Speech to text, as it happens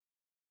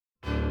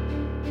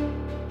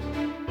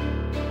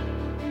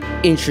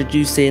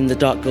Introducing the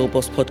Dark Girl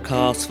Boss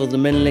podcast for the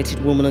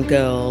melanated woman and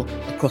girl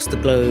across the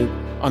globe.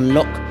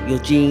 Unlock your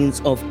genes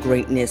of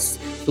greatness.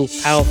 Feel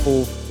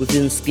powerful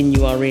within the skin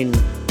you are in.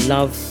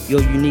 Love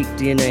your unique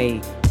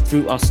DNA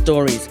through our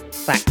stories,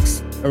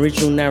 facts,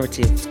 original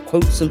narratives,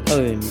 quotes and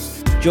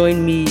poems.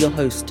 Join me, your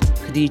host,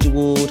 Khadija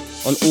Ward,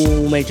 on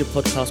all major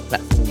podcast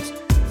platforms.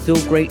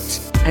 Feel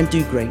great and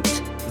do great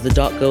with the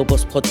Dark Girl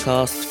Boss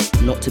podcast,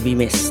 not to be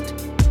missed.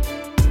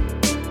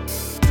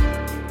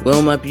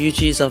 Well, my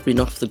beauties, I've been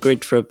off the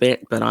grid for a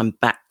bit, but I'm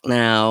back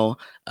now.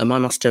 I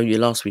must tell you,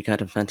 last week I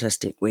had a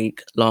fantastic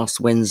week.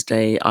 Last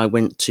Wednesday, I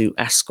went to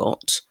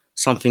Ascot,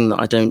 something that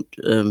I don't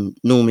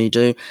normally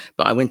do,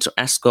 but I went to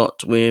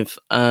Ascot with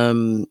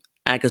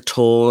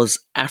Agator's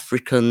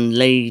African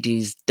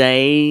Ladies'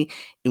 Day.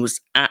 It was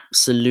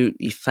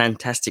absolutely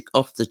fantastic,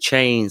 off the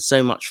chain,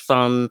 so much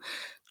fun,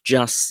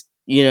 just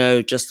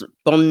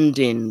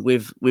bonding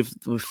with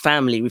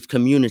family, with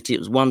community. It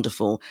was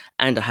wonderful.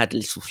 And I had a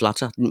little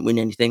flutter. Didn't win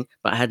anything,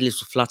 but I had a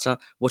little flutter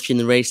watching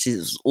the races. It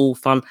was all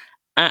fun.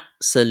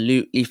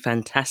 Absolutely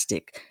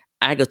fantastic.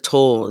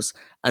 Agator's,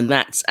 and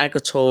that's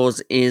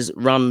Agator's is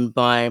run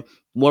by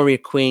warrior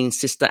queen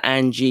Sistah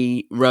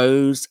Angela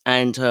Rose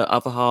and her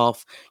other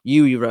half,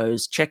 Yui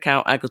Rose. Check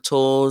out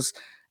Agator's.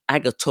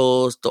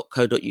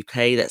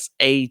 Agatours.co.uk. That's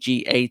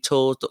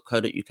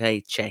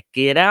agatours.co.uk. Check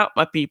it out,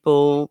 my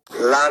people.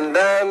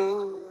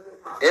 London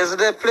is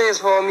the place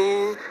for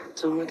me.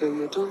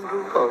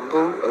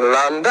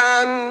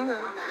 London,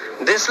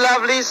 this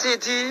lovely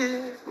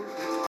city.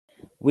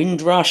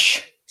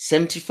 Windrush,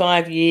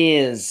 75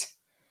 years.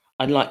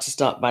 I'd like to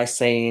start by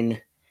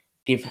saying,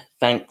 give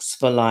thanks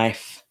for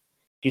life.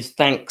 Give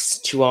thanks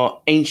to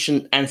our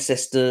ancient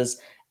ancestors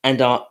and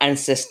our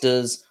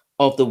ancestors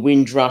of the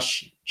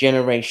Windrush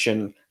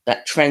generation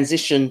that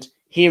transitioned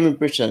here in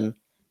Britain,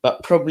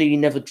 but probably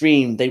never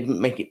dreamed they wouldn't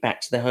make it back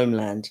to their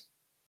homeland.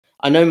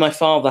 I know my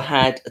father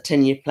had a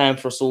 10-year plan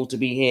for us all to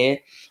be here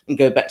and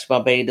go back to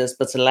Barbados,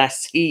 but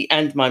alas, he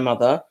and my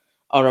mother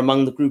are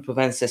among the group of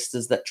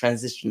ancestors that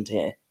transitioned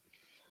here.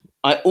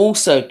 I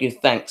also give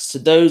thanks to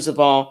those of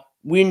our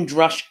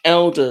Windrush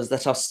elders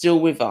that are still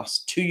with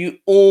us, to you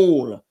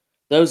all,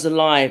 those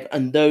alive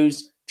and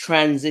those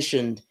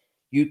transitioned.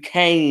 You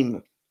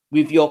came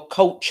with your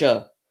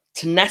culture,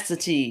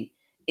 tenacity,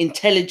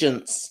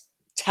 intelligence,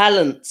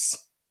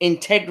 talents,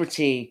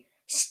 integrity,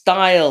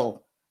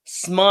 style,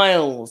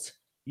 smiles,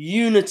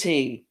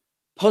 unity,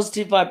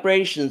 positive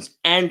vibrations,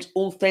 and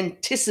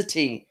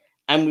authenticity.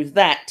 And with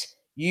that,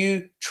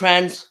 you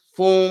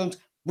transformed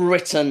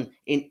Britain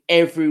in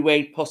every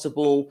way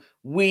possible.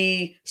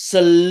 We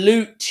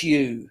salute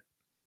you.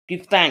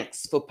 Give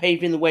thanks for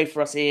paving the way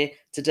for us here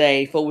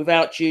today, for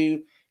without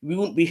you, we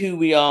wouldn't be who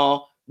we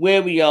are,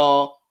 where we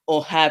are,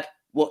 or have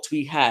what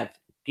we have.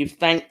 Give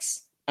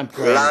thanks and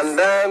praise.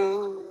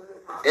 London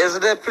is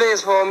the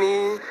place for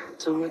me.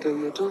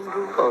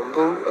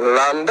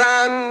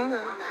 London,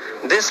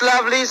 this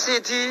lovely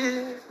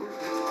city.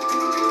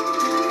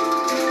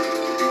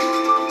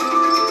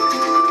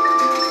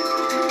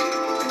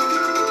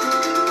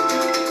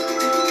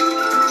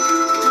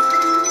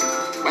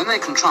 When they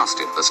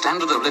contrasted the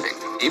standard of living,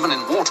 even in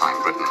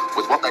wartime Britain,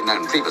 with what they'd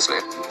known previously,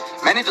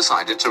 many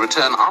decided to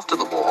return after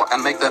the war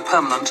and make their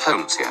permanent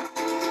homes here.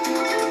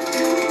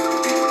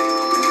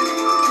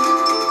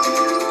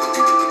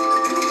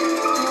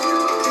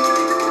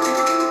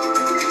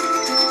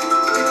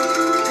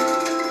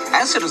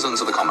 As citizens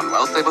of the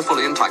Commonwealth, they were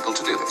fully entitled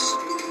to do this.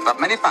 But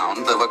many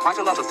found there were quite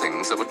a lot of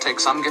things that would take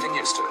some getting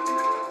used to.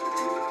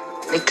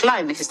 The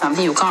climate is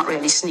something you can't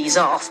really sneeze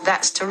off.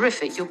 That's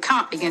terrific. You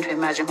can't begin to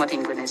imagine what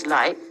England is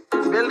like.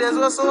 Buildings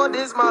were so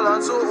dismal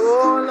and so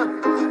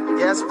old.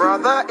 Yes,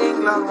 brother,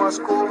 England was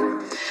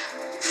cold.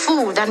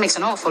 Food, that makes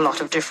an awful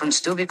lot of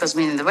difference too, because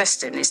in the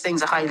West Indies,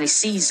 things are highly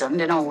seasoned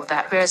and all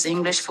that, whereas the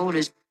English food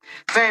is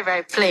very,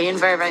 very plain,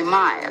 very, very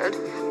mild.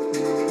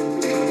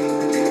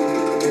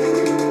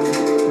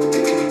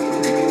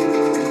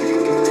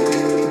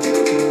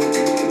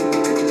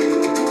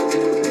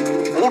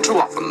 All too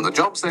often, the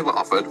jobs they were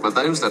offered were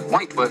those that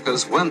white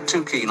workers weren't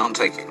too keen on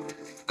taking.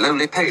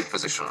 Lowly paid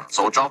positions,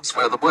 or jobs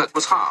where the work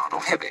was hard or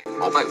heavy,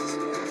 or both.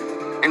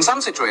 In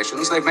some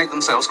situations, they've made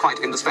themselves quite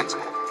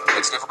indispensable.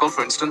 It's difficult,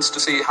 for instance, to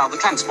see how the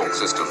transport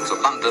systems of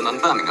London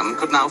and Birmingham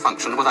could now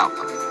function without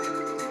them.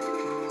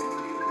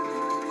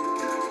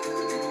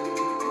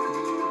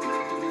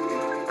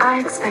 I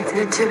expected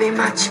it to be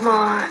much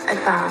more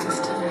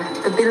advanced.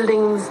 The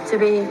buildings to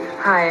be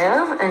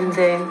higher and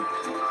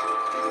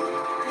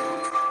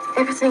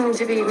everything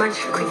to be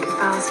much quicker,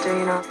 faster,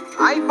 you know.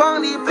 I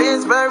found the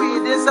place very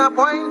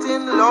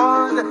disappointing,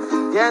 Lord.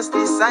 Yes,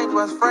 the sight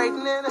was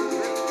frightening.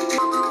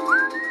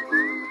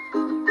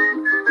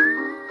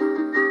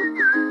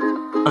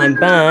 I'm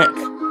back.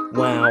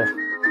 Wow.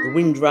 The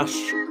Windrush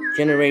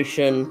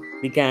generation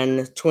began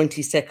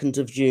 22nd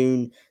of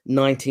June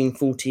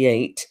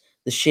 1948.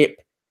 The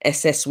ship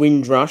SS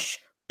Windrush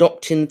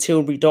docked in the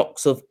Tilbury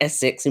docks of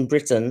Essex in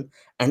Britain,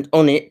 and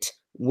on it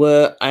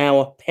were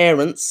our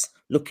parents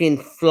looking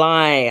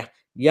fly,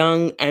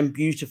 young and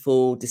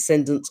beautiful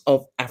descendants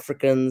of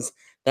Africans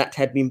that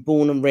had been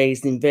born and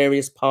raised in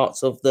various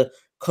parts of the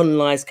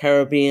colonized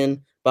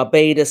Caribbean,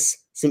 Barbados,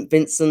 St.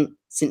 Vincent,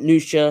 St.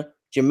 Lucia,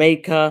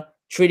 Jamaica,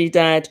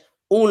 Trinidad,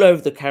 all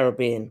over the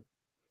Caribbean.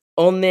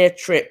 On their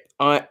trip,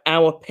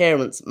 our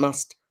parents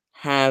must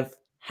have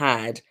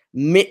had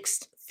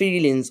mixed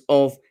feelings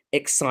of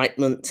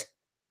excitement,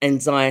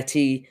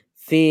 anxiety,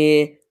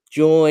 fear,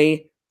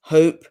 joy,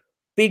 hope,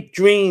 big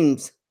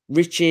dreams,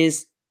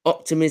 riches,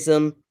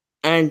 optimism,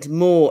 and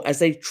more as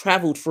they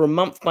traveled for a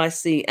month by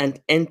sea and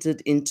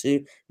entered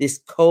into this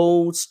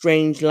cold,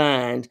 strange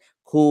land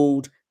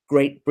called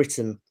Great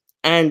Britain,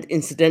 and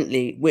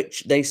incidentally,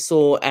 which they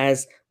saw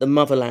as the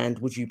motherland,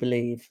 would you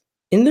believe?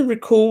 In the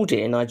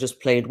recording I just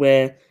played,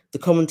 where the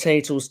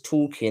commentator was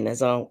talking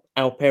as our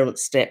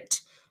parents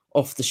stepped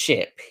off the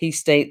ship, he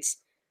states,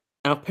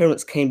 our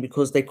parents came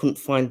because they couldn't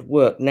find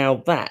work. Now,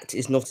 that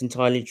is not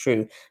entirely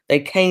true. They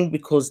came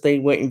because they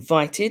were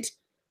invited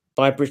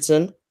by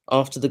Britain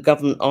after the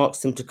government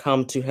asked them to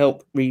come to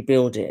help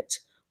rebuild it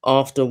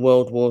after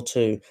World War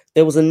II.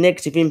 There was a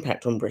negative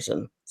impact on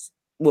Britain,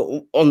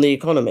 well, on the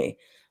economy.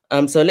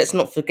 So let's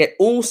not forget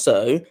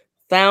also,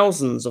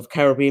 thousands of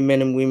Caribbean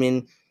men and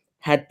women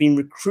had been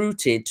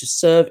recruited to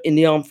serve in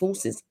the armed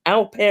forces.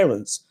 Our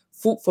parents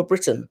fought for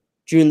Britain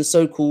during the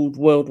so-called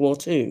World War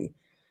II.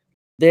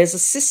 There's a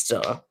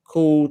sister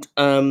called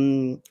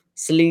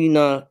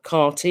Selena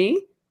Carty.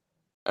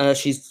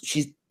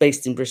 She's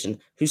based in Britain,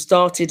 who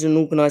started an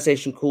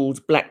organisation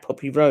called Black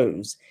Poppy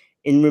Rose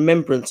in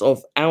remembrance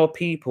of our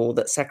people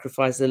that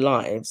sacrificed their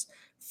lives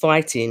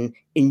fighting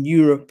in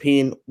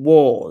European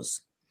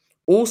wars.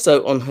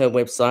 Also on her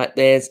website,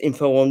 there's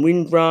info on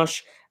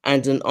Windrush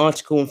and an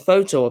article and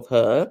photo of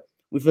her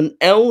with an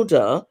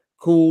elder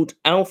called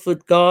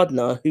Alfred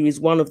Gardner, who is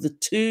one of the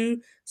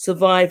 2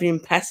 surviving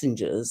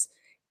passengers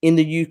in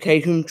the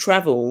UK whom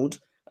travelled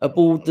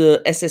aboard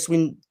the SS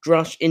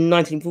Windrush in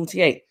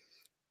 1948.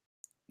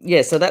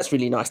 Yeah, so that's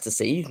really nice to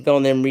see. You can go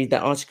on there and read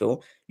that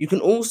article. You can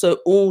also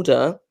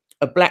order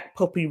a Black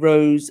Poppy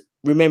Rose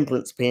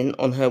remembrance pin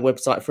on her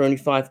website for only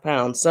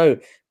 £5. So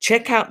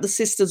check out the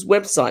sister's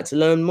website to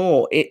learn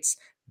more. It's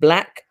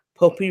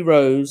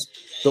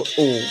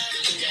blackpoppyrose.org.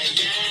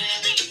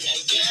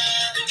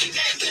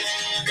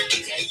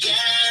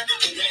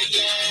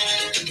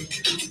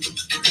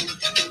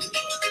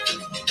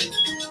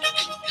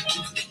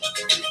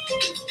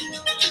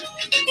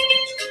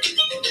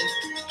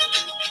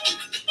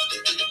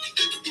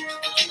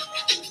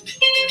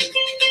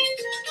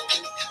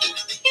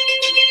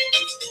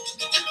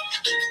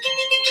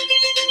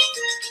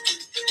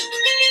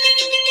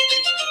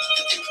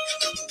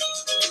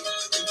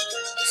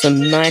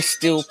 Some nice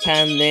steel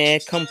pan there.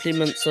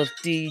 Compliments of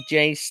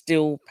DJ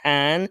Steel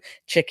Pan.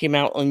 Check him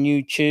out on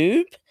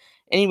YouTube.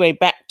 Anyway,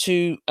 back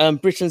to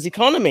Britain's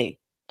economy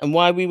and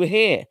why we were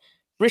here.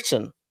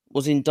 Britain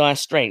was in dire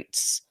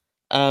straits.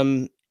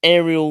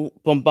 Aerial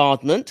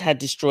bombardment had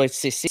destroyed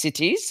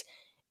cities.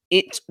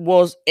 It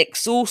was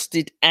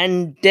exhausted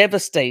and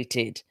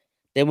devastated.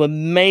 There were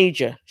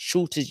major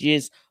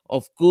shortages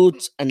of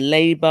goods and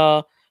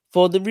labour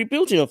for the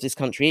rebuilding of this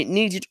country. It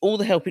needed all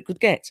the help it could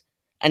get.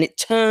 And it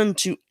turned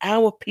to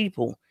our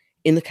people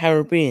in the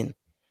Caribbean.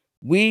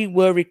 We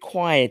were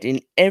required in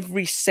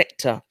every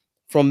sector,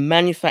 from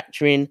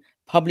manufacturing,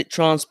 public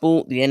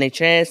transport, the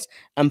NHS,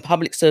 and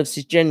public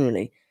services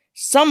generally.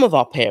 Some of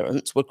our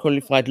parents were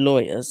qualified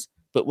lawyers,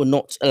 but were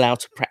not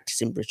allowed to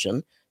practice in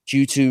Britain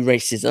due to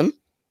racism,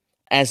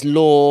 as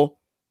law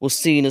was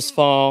seen as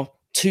far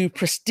too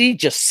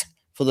prestigious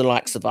for the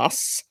likes of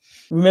us.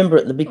 Remember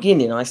at the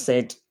beginning I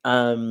said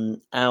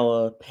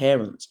our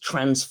parents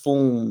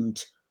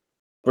transformed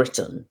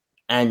Britain,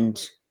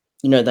 and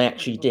they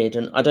actually did.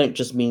 And I don't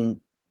just mean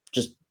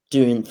just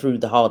doing through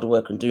the hard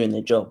work and doing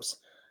their jobs.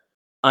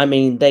 I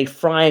mean, they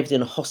thrived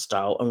in a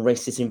hostile and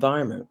racist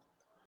environment.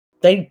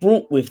 They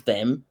brought with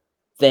them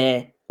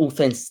their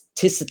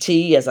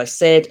authenticity, as I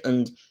said,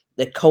 and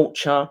their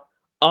culture,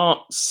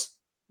 arts,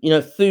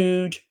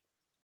 food,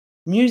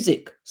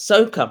 music,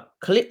 soca,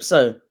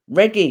 calypso,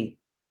 reggae,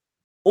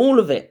 all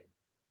of it.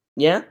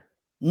 Yeah.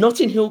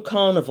 Notting Hill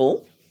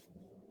Carnival,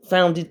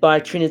 founded by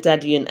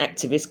Trinidadian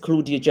activist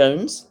Claudia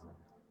Jones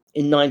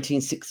in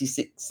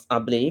 1966, I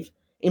believe.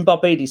 In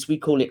Barbados, we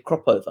call it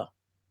crop over.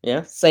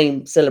 Yeah,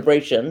 same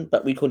celebration,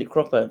 but we call it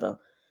crop over.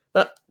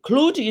 But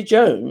Claudia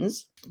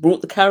Jones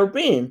brought the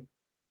Caribbean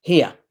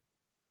here,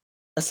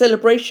 a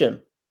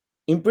celebration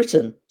in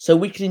Britain, so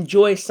we could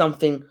enjoy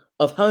something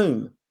of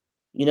home.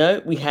 We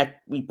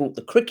brought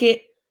the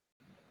cricket,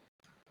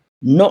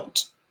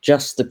 not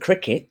just the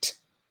cricket,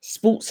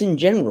 sports in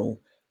general.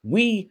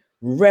 We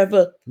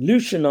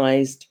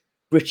revolutionized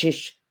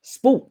British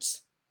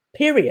sports,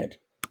 period.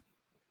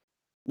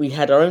 We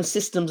had our own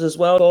systems as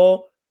well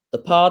for the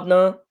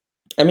partner.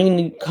 I mean,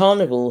 the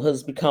carnival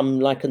has become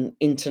like an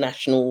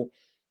international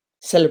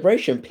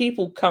celebration.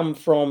 People come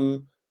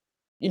from,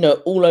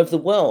 all over the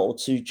world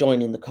to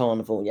join in the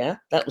carnival. Yeah,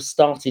 that was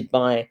started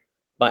by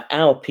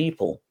our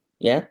people.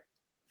 Yeah,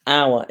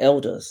 our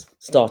elders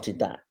started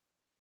that.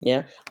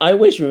 Yeah, I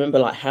always remember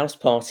like house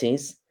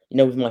parties,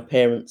 with my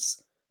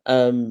parents.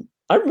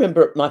 I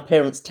remember my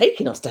parents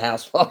taking us to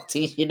house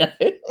parties.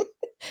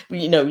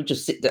 We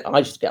just sit there. I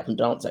used to get up and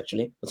dance.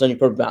 Actually, I was only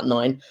probably about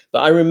 9,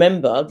 but I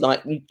remember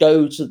like we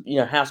go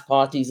to house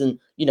parties, and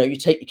you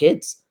take your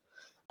kids.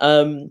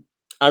 Um,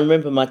 I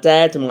remember my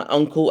dad and my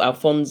uncle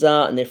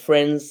Alfonso and their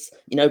friends,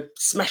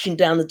 smashing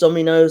down the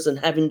dominoes and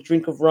having a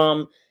drink of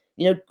rum.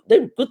 They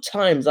were good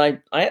times. I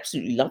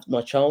absolutely loved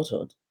my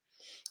childhood.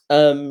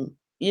 And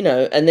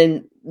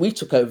then we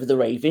took over the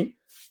raving,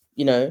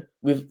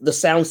 with the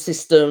sound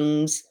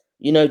systems,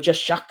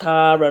 just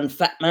Shaka and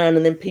Fat Man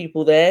and then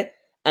people there.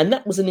 And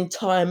that was an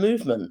entire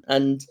movement.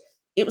 And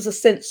it was a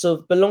sense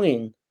of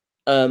belonging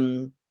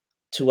um,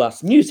 to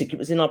us. Music, it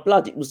was in our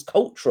blood, it was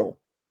cultural,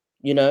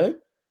 you know.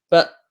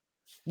 But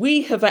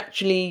we have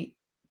actually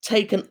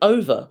taken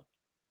over.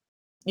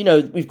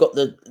 We've got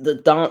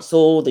the dance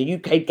hall, the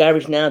UK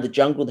garage now, the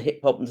jungle, the hip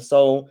hop and the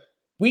soul.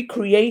 We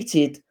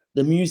created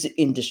the music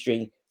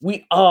industry.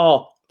 We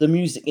are the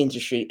music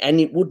industry, and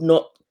it would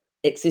not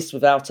exist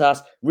without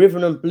us.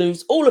 Rhythm and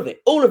blues, all of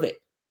it, all of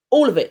it,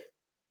 all of it.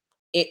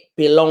 It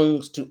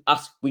belongs to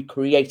us. We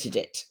created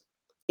it.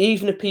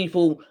 Even if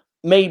people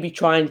may be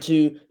trying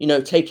to,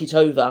 take it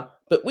over,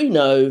 but we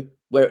know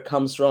where it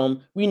comes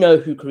from. We know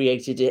who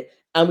created it,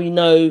 and we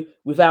know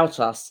without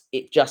us,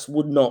 it just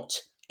would not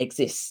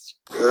exist.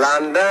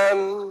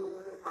 London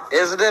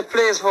is the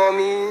place for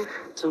me.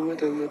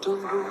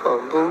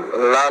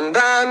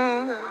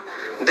 London,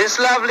 this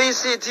lovely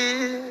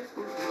city.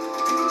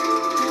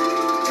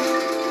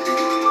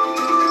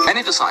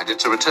 Many decided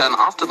to return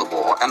after the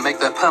war and make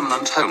their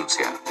permanent homes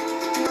here.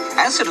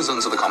 As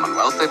citizens of the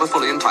Commonwealth, they were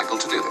fully entitled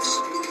to do this.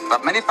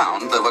 But many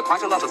found there were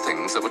quite a lot of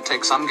things that would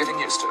take some getting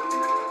used to.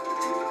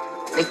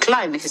 The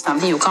climate is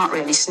something you can't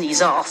really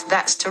sneeze off.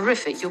 That's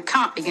terrific. You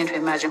can't begin to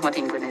imagine what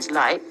England is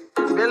like.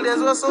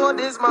 Buildings were so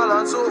dismal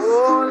and so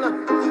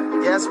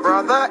old. Yes,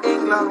 brother,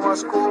 England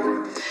was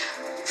cold.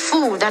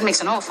 Food, that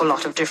makes an awful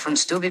lot of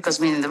difference too, because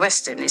in the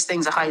West Indies,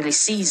 things are highly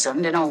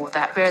seasoned and all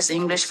that, whereas the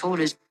English food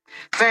is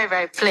very,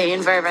 very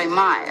plain, very, very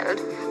mild.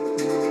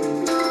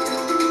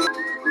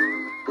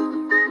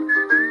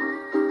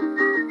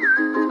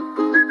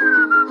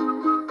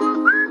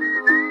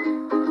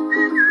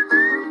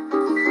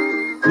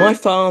 My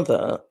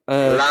father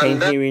came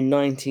here in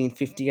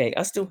 1958.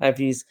 I still have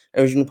his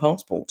original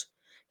passport.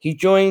 He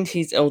joined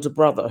his elder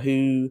brother,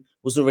 who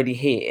was already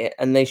here,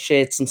 and they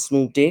shared some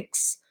small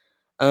digs.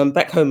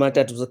 Back home, my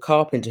dad was a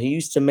carpenter. He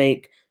used to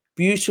make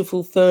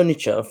beautiful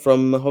furniture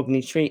from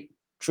mahogany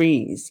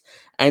trees.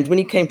 And when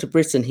he came to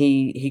Britain,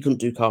 he couldn't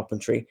do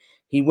carpentry.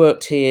 He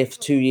worked here for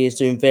 2 years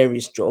doing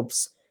various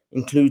jobs,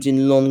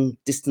 including long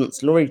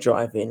distance lorry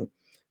driving.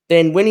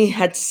 Then, when he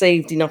had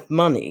saved enough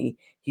money,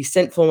 he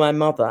sent for my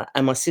mother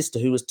and my sister,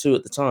 who was 2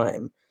 at the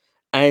time.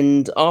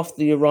 And after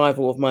the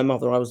arrival of my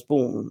mother, I was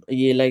born a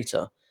year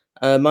later.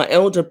 My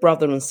elder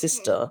brother and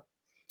sister,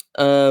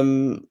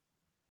 um,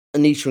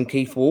 Anita and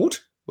Keith Ward,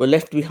 were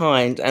left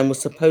behind and were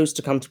supposed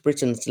to come to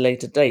Britain at a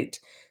later date.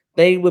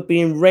 They were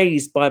being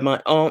raised by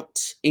my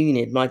aunt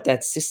Enid, my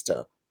dad's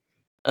sister.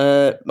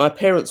 My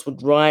parents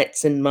would write,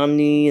 send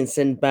money, and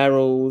send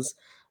barrels.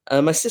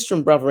 My sister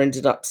and brother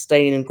ended up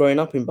staying and growing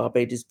up in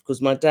Barbados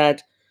because my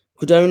dad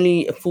could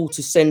only afford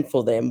to send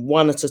for them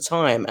one at a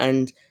time.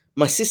 And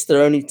my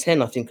sister, only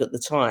 10, I think, at the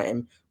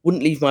time,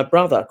 wouldn't leave my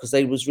brother because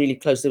they was really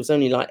close. There was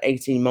only like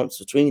 18 months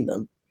between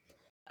them.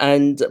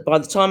 And by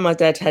the time my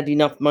dad had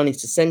enough money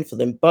to send for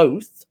them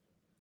both,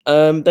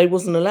 they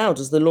wasn't allowed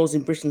as the laws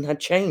in Britain had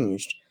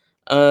changed.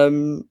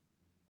 Um,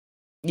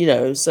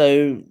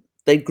 so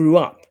they grew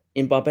up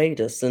in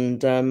Barbados,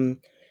 and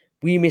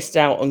we missed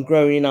out on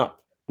growing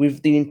up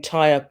with the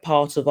entire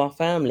part of our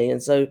family.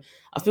 And so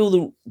I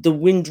feel the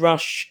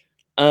Windrush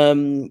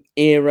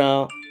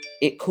era,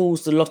 it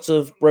caused a lot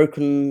of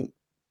broken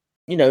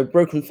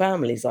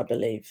families, I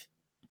believe.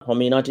 I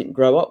mean, I didn't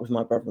grow up with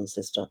my brother and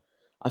sister.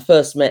 I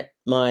first met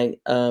my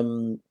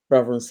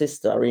brother and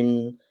sister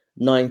in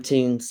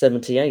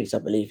 1978, I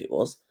believe it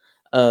was,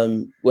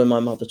 when my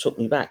mother took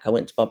me back. I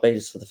went to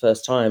Barbados for the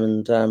first time,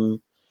 and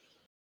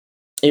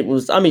it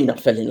was, I mean, I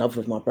fell in love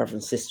with my brother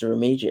and sister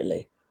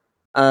immediately.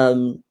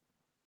 Um,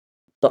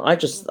 but I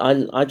just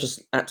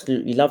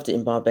absolutely loved it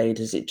in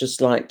Barbados. It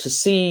just like to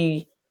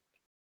see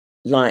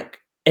like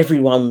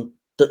everyone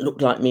that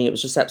looked like me. It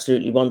was just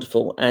absolutely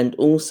wonderful. And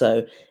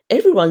also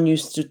everyone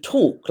used to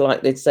talk,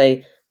 like they'd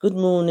say good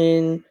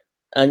morning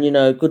and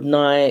good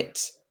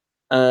night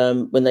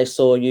when they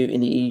saw you in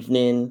the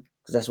evening,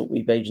 because that's what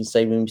we Bajans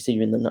say when we see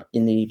you in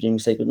the evening. We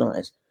say good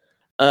night.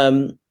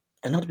 Um,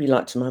 and I'd be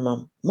like to my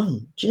mum,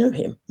 "Mum, do you know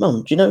him?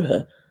 Mum, do you know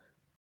her?"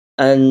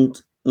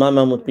 And my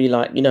mum would be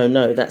like,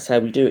 "No, that's how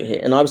we do it here."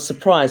 And I was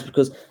surprised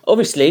because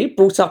obviously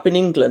brought up in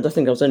England, I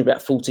think I was only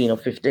about 14 or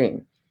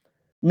 15.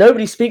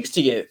 Nobody speaks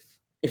to you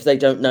if they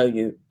don't know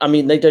you. I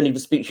mean, they don't even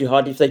speak to you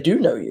hardly if they do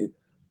know you.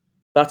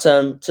 But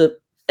to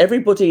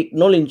everybody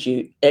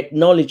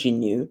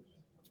acknowledging you,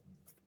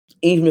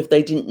 even if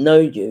they didn't know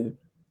you,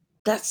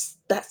 that's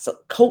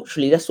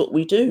culturally, that's what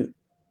we do.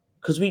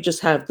 because we just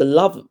have the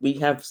love. We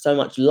have so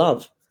much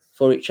love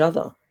for each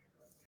other.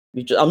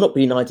 I'm not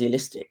being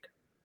idealistic.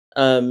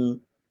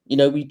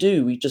 We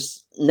do. We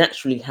just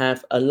naturally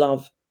have a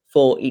love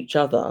for each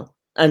other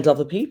and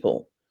other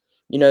people.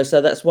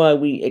 So that's why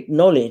we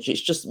acknowledge.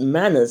 It's just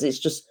manners. It's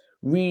just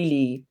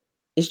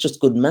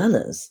good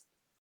manners.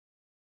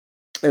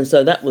 And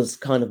so that was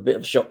kind of a bit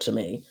of a shock to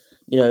me,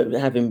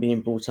 having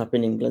been brought up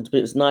in England. But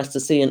it was nice to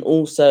see, and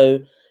also,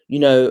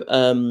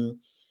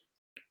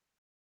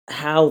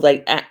 how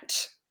they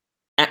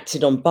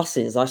acted on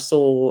buses. I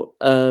saw,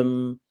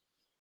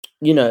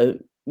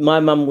 my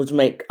mum would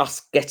make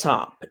us get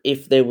up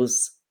if there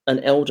was an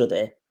elder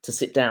there to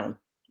sit down.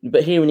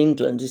 But here in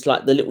England, it's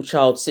like the little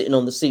child sitting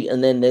on the seat,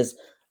 and then there's,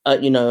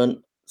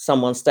 and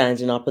someone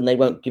standing up, and they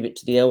won't give it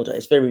to the elder.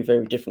 It's very,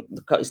 very different.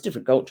 It's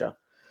different culture.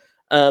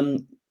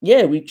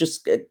 We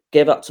just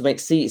gave up to make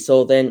seats,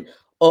 or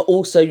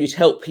also you'd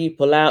help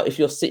people out. If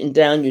you're sitting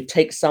down, you'd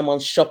take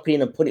someone's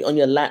shopping and put it on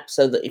your lap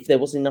so that if there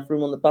wasn't enough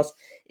room on the bus,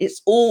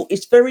 it's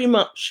very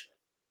much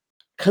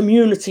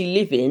community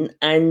living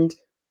and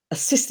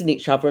assisting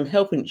each other and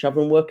helping each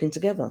other and working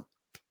together.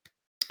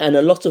 And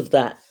a lot of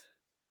that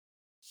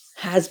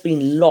has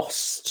been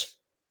lost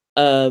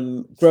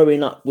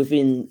growing up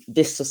within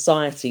this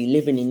society,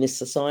 living in this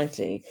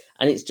society.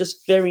 And it's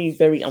just very,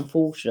 very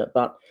unfortunate,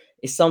 but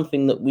it's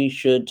something that we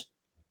should,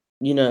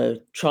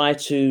 try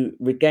to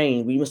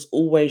regain. We must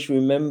always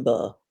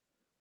remember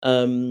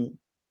the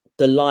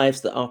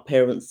lives that our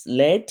parents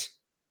led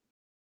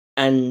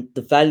and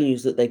the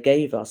values that they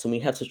gave us, and we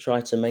have to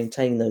try to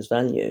maintain those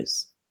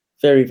values.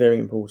 Very, very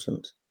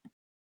important.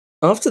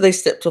 After they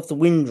stepped off the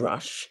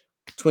Windrush,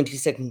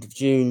 22nd of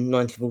June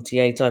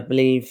 1948, I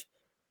believe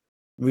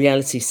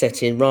reality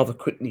set in rather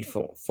quickly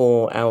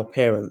for our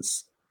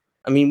parents.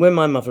 I mean, when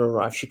my mother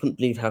arrived, she couldn't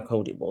believe how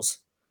cold it was.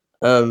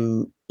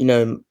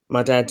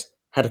 My dad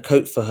had a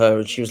coat for her,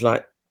 and she was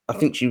like, I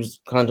think she was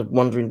kind of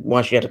wondering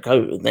why she had a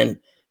coat, and then,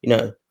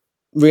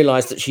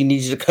 realized that she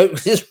needed a coat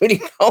because it's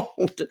really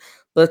cold.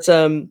 But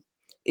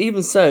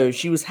even so,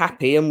 she was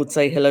happy and would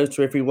say hello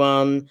to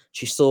everyone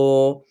she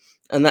saw,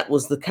 and that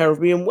was the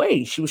Caribbean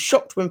way. She was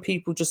shocked when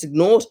people just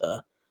ignored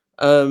her.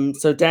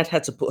 So Dad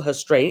had to put her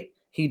straight.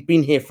 He'd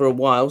been here for a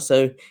while,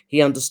 so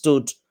he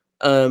understood,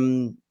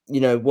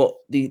 what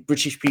the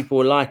British people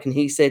were like, and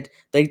he said,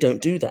 they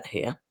don't do that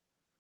here.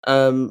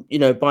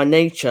 By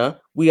nature,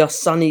 we are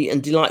sunny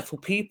and delightful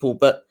people,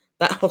 but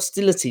that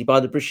hostility by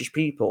the British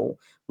people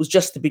was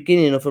just the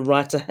beginning of a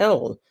ride to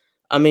hell.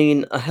 I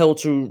mean, a hell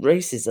to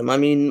racism. I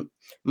mean,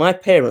 my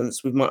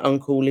parents with my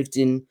uncle lived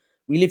in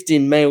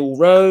Mail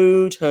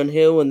Road, Herne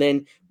Hill, and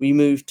then we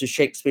moved to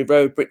Shakespeare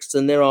Road,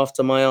 Brixton,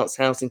 thereafter my aunt's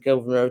house in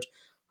Kelvin Road,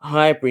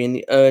 Highbury, in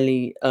the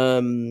early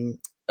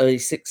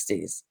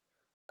 60s.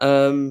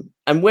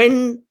 And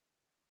when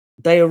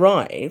they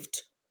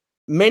arrived,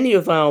 many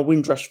of our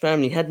Windrush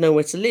family had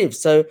nowhere to live,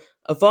 so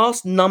a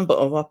vast number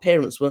of our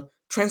parents were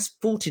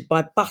transported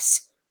by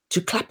bus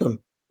to Clapham,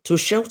 to a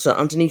shelter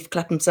underneath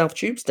Clapham South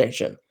Tube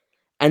Station,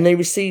 and they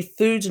received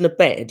food and a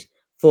bed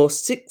for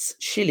 6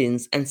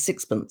 shillings and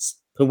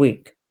sixpence per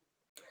week.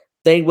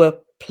 They were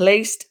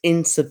placed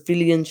in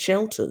civilian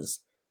shelters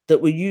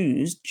that were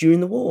used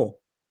during the war.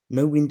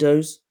 No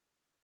windows,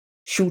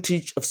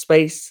 shortage of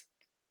space,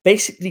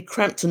 basically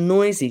cramped and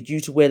noisy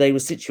due to where they were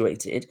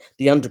situated,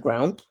 the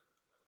underground.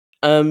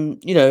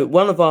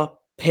 One of our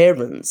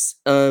parents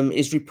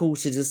is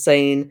reported as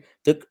saying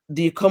that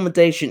the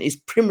accommodation is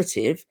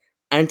primitive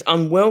and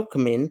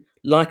unwelcoming,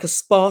 like a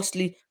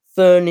sparsely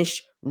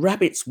furnished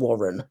rabbit's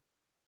warren.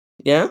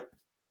 Yeah?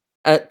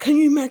 Can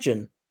you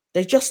imagine?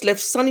 They just left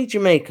sunny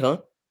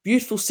Jamaica,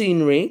 beautiful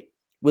scenery.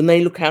 When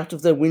they look out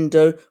of their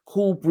window,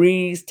 cool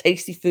breeze,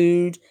 tasty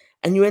food,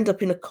 and you end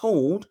up in a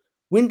cold,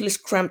 windless,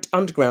 cramped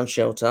underground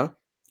shelter,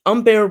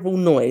 unbearable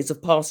noise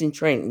of passing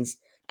trains,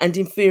 and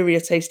inferior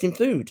tasting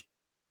food.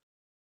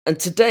 And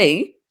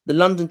today, the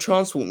London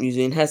Transport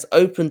Museum has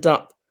opened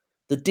up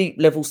the deep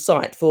level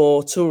site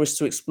for tourists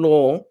to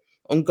explore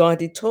on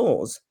guided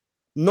tours.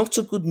 Not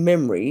a good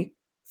memory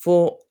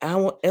for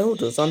our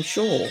elders, I'm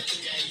sure.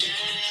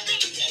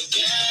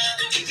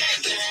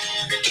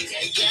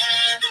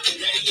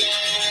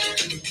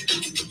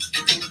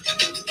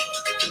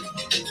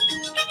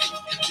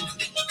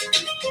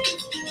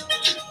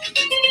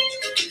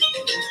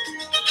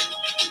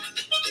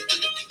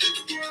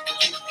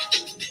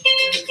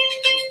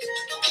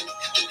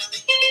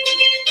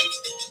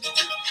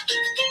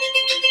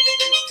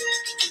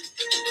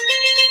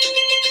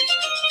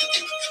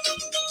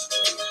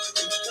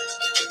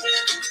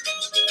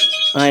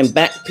 I'm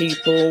back,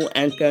 people,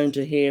 and going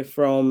to hear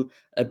from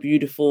a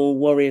beautiful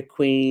warrior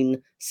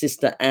queen,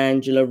 Sistah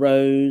Angela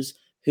Rose,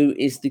 who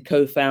is the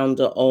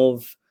co-founder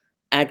of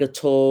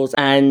Agator's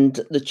and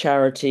the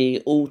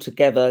charity All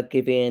Together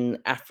Giving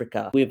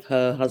Africa with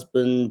her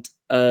husband,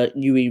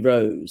 Huey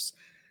Rose.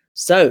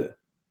 So,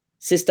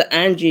 Sister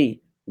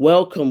Angie,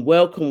 welcome,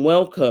 welcome,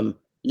 welcome.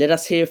 Let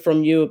us hear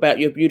from you about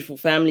your beautiful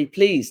family.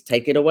 Please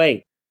take it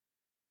away.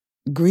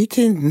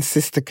 Greetings,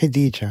 Sister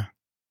Khadija.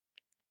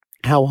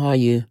 How are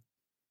you?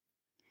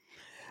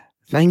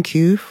 Thank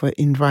you for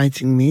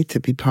inviting me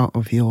to be part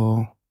of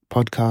your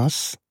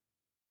podcast.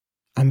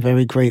 I'm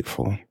very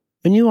grateful.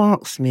 When you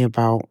asked me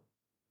about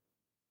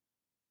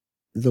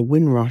the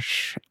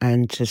Windrush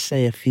and to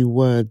say a few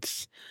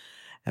words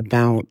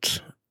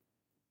about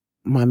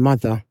my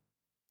mother,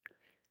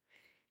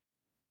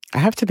 I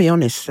have to be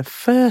honest, the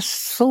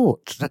first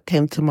thought that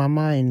came to my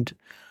mind,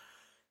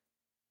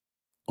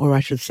 or I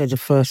should say the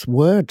first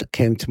word that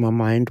came to my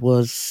mind,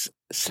 was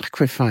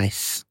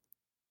sacrifice.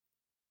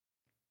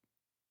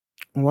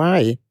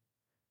 Why?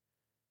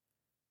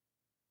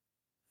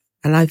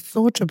 And I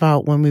thought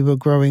about when we were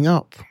growing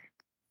up,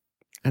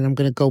 and I'm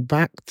going to go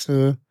back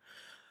to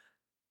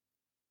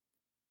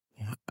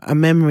a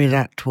memory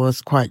that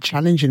was quite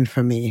challenging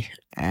for me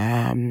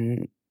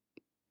in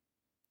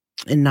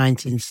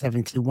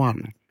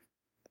 1971,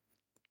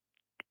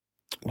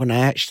 when I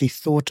actually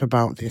thought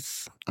about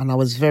this, and I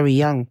was very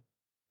young.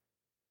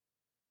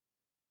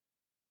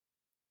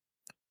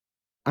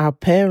 Our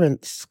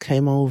parents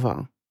came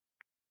over.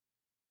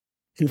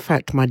 In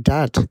fact, my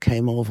dad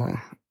came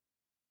over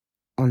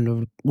on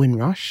the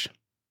Windrush,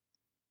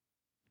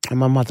 and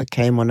my mother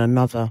came on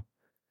another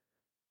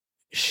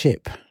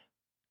ship.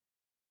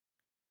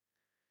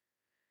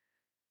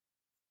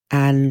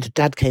 And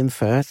Dad came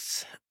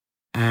first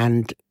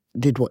and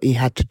did what he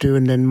had to do,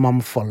 and then Mum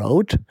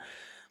followed.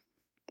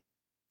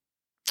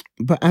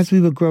 But as we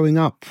were growing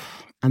up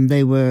and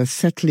they were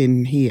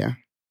settling here,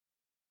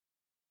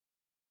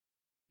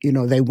 you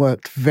know, they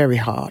worked very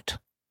hard.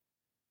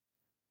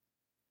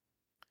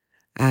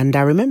 And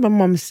I remember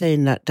Mum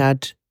saying that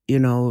Dad, you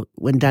know,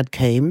 when Dad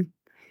came,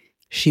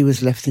 she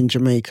was left in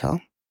Jamaica.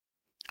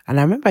 And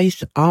I remember I used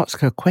to ask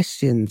her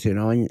questions, and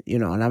I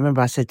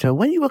remember I said to her,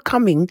 when you were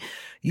coming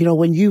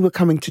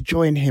to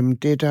join him,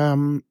 did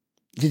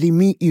he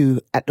meet you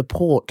at the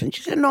port? And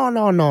she said, no,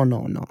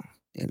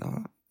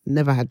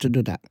 never had to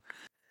do that.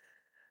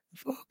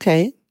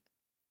 Okay.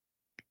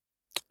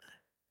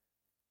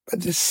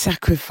 But the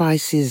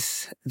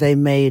sacrifices they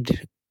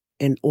made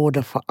in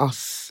order for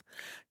us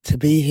to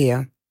be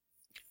here,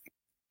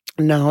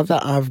 now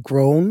that I've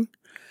grown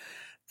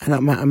and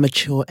I'm at a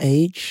mature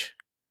age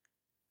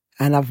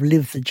and I've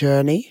lived the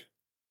journey.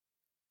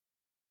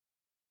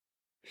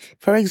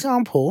 For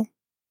example,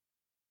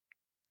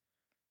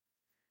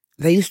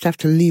 they used to have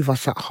to leave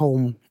us at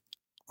home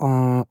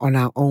on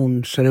our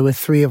own. So there were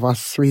three of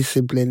us, three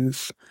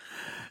siblings,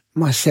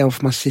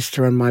 myself, my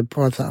sister, and my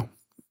brother.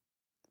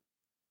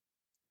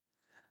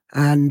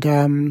 And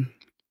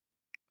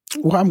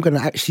what I'm going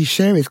to actually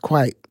share is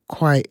quite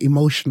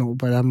emotional,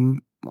 but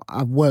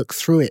I've worked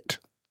through it.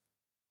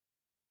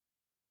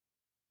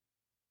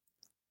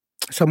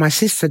 So my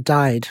sister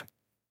died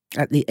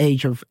at the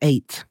age of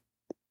 8.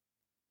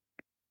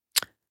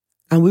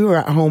 And we were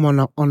at home on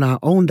our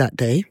own that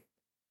day,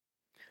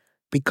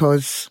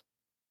 because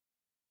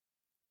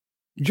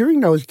during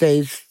those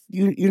days,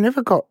 you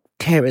never got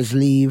carers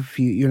leave.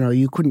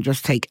 You couldn't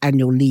just take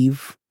annual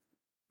leave.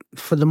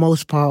 For the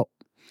most part,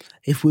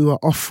 if we were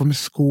off from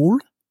school,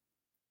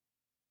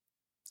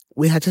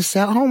 we had to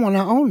stay at home on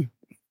our own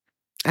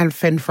and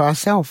fend for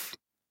ourselves.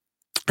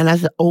 And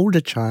as an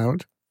older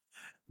child,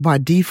 by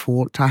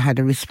default, I had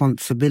a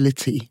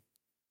responsibility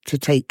to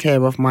take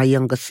care of my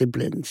younger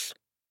siblings.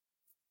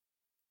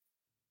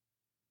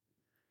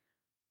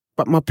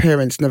 But my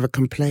parents never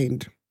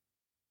complained.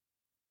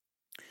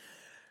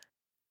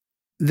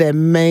 Their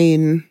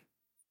main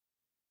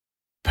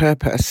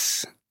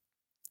purpose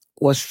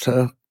was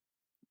to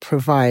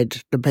provide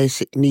the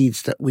basic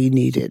needs that we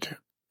needed: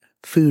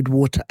 food,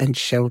 water, and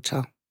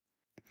shelter.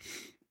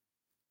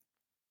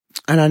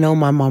 And I know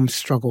my mom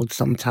struggled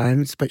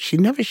sometimes, but she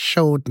never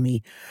showed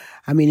me.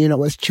 I mean,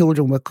 as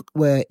children,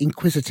 we're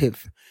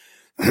inquisitive.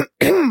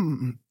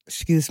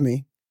 Excuse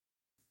me.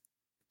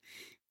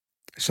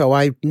 So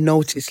I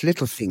noticed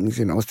little things,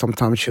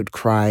 sometimes she'd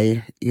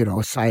cry,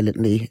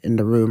 silently in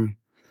the room.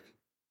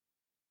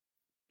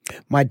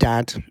 My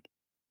dad,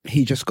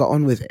 he just got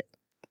on with it.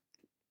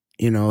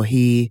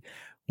 He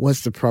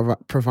was the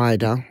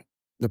provider,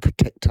 the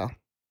protector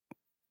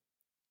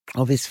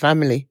of his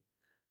family,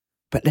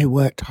 but they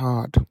worked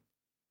hard.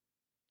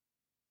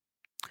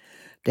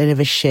 They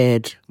never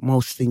shared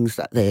most things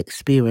that they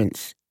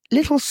experienced.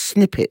 Little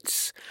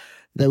snippets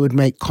they would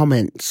make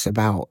comments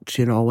about,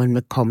 when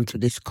we come to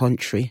this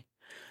country,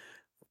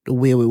 the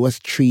way we was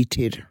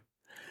treated,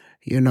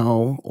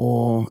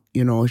 or,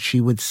 she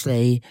would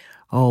say,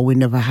 oh, we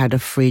never had a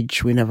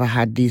fridge, we never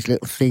had these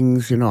little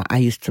things, I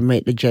used to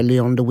make the jelly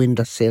on the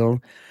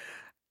windowsill.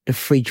 The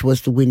fridge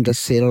was the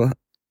windowsill,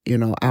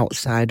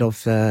 outside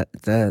of the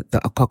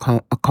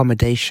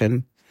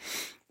accommodation.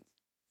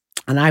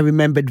 And I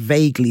remembered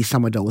vaguely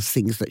some of those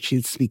things that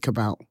she'd speak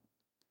about.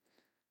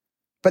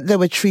 But they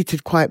were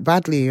treated quite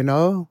badly,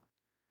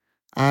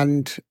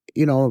 And,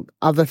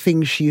 other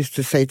things she used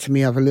to say to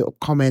me, other little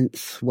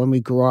comments when we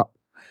grew up,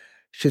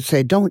 she'd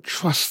say, don't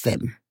trust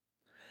them.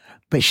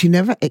 But she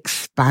never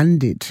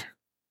expanded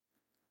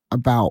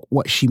about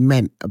what she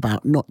meant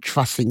about not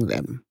trusting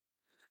them.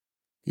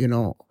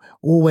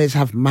 Always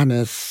have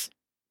manners,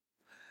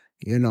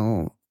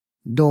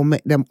 Don't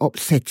make them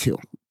upset you.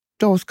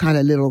 Those kind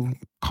of little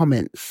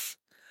comments.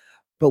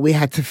 But we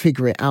had to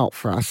figure it out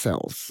for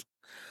ourselves.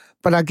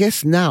 But I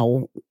guess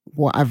now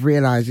what I've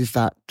realized is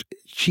that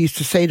she used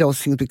to say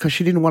those things because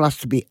she didn't want us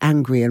to be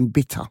angry and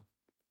bitter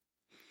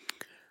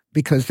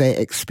because they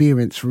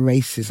experienced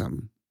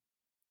racism.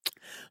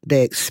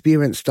 They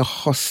experienced a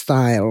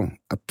hostile,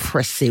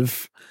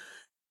 oppressive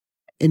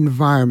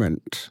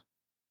environment,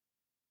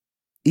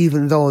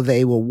 even though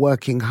they were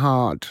working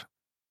hard,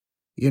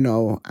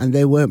 and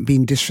they weren't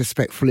being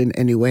disrespectful in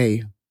any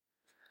way,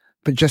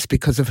 but just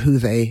because of who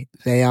they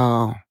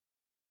are,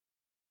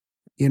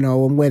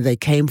 and where they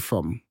came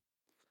from.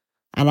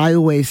 And I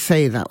always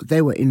say that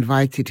they were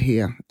invited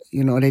here.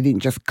 They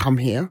didn't just come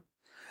here.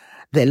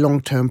 Their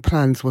long-term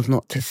plans was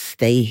not to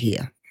stay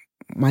here.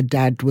 My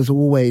dad was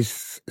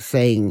always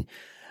saying,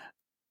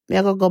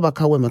 "Yeah, go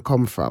back where I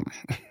come from."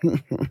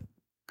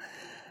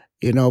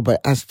 But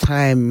as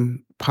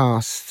time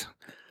passed,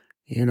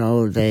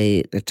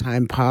 the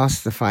time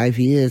passed, the 5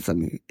 years,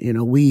 and,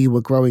 we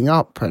were growing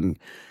up. And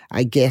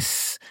I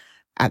guess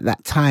at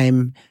that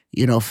time,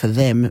 for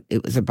them,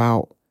 it was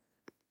about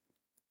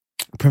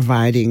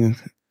providing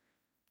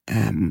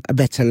a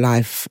better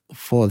life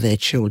for their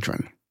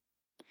children.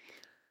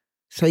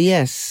 So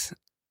yes,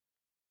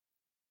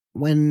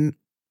 where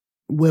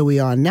we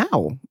are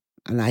now,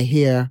 and I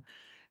hear,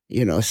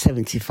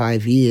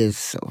 75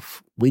 years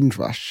of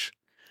Windrush,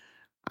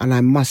 and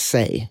I must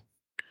say,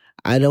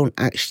 I don't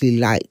actually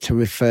like to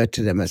refer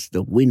to them as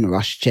the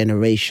Windrush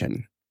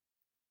generation.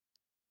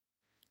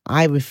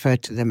 I refer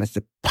to them as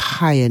the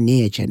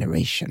pioneer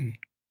generation,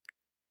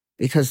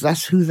 because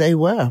that's who they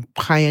were,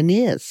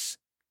 pioneers,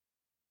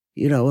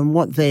 and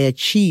what they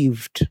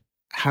achieved,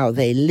 how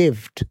they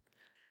lived,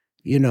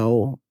 in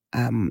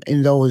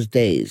those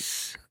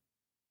days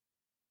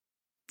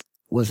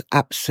was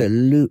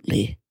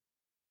absolutely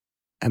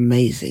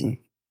amazing.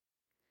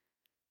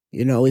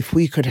 If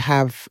we could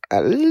have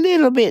a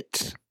little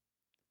bit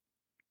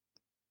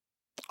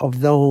of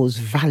those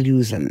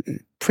values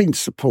and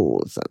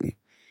principles and,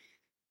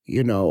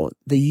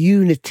 the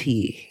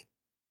unity,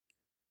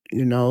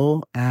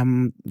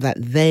 that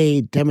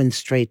they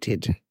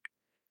demonstrated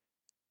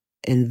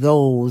in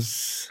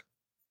those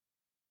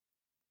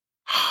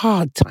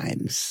hard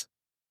times,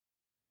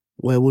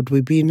 where would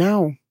we be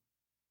now?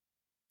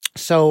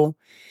 So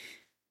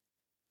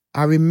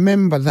I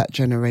remember that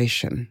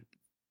generation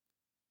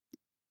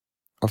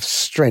of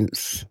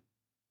strength,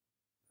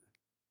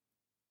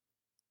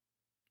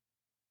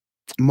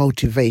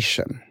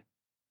 motivation,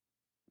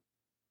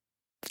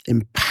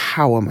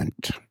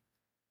 empowerment.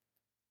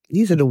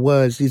 These are the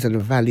words, these are the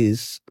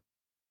values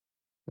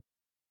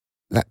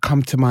that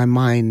come to my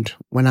mind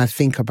when I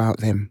think about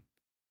them.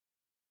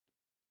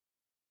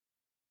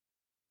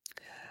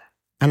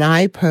 And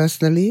I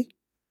personally,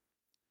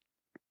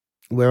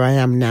 where I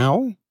am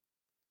now,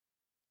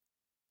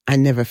 I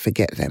never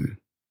forget them.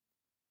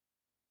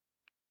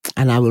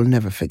 And I will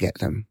never forget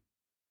them.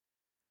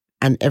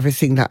 And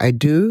everything that I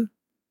do,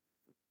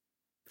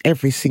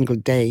 every single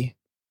day,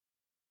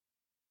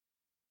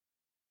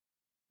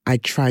 I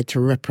try to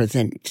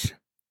represent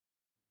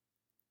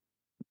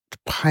the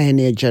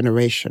pioneer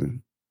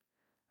generation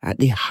at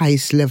the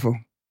highest level.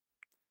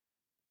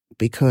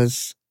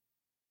 Because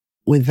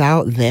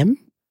without them,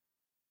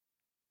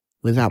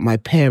 without my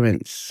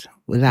parents,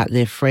 without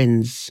their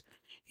friends,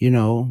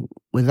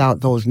 without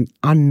those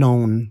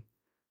unknown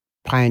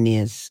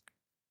pioneers,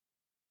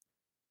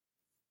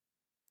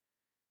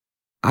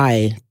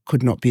 I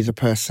could not be the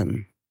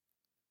person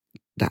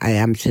that I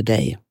am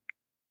today.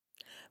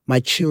 My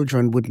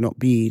children would not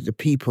be the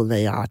people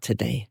they are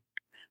today.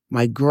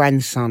 My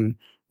grandson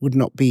would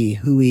not be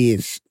who he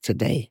is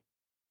today.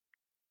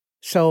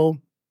 So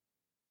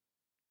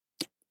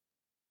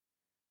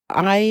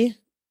I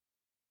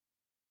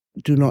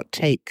do not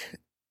take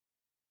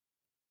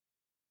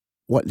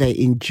what they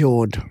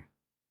endured,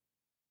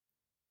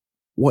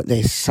 what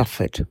they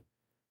suffered,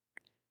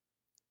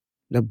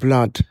 the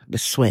blood, the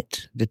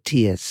sweat, the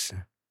tears,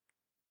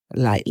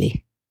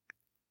 lightly.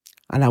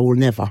 And I will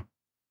never.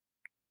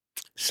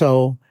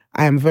 So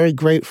I am very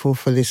grateful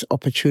for this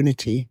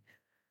opportunity,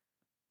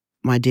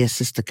 my dear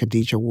sister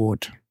Khadija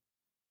Ward,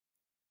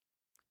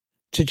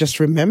 to just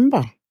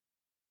remember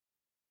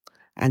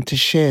and to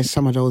share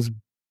some of those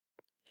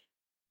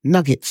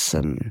nuggets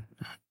and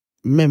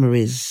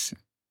memories.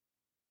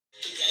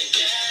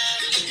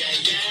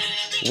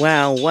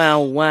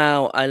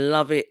 Wow. I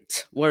love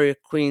it. Warrior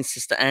Queen,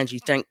 Sister Angie,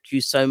 thank you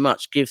so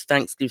much. Give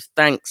thanks.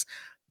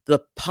 The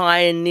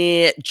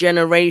pioneer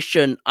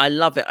generation. I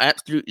love it. I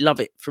absolutely love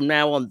it. From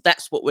now on,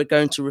 that's what we're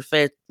going to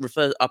refer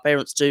our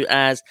parents to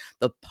as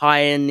the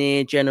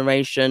pioneer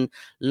generation.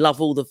 Love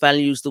all the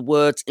values, the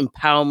words,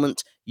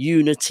 empowerment,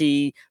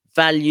 unity,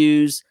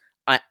 values.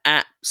 I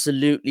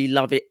absolutely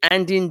love it.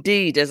 And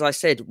indeed, as I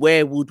said,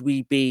 where would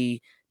we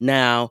be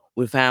now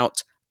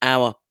without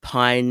our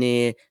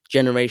pioneer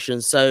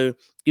generation? So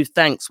give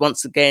thanks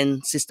once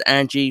again, Sister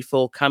Angie,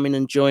 for coming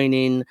and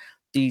joining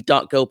the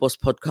Dark Girl Boss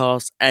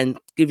podcast and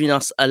giving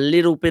us a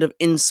little bit of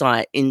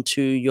insight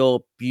into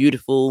your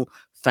beautiful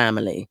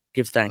family.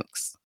 Give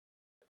thanks.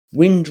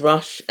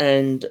 Windrush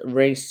and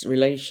race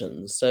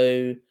relations.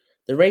 So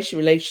the Racial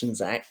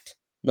Relations Act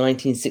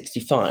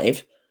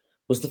 1965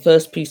 was the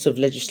first piece of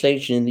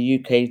legislation in the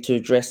UK to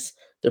address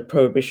the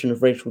prohibition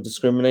of racial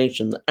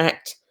discrimination. The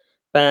Act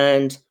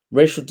banned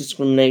racial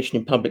discrimination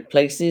in public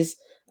places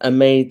and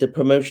made the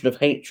promotion of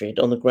hatred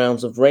on the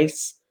grounds of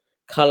race,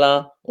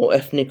 colour, or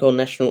ethnic or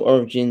national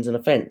origins an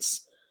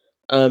offence.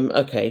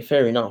 Okay,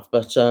 fair enough,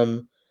 but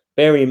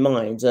bear in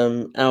mind,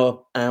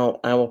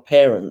 our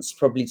parents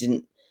probably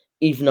didn't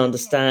even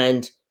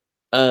understand,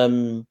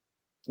 the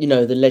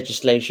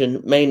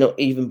legislation. May not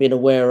even been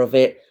aware of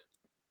it.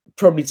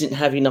 Probably didn't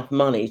have enough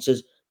money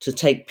to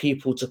take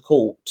people to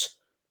court,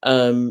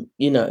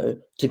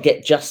 to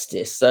get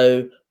justice.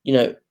 So,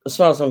 as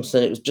far as I'm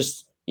concerned, it was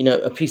just,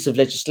 a piece of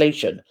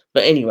legislation.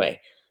 But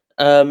anyway,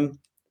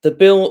 the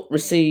bill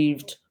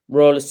received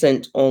royal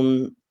assent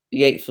on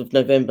the 8th of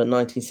November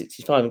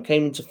 1965 and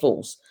came into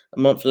force a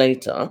month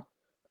later.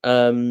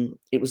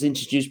 It was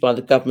introduced by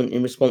the government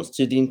in response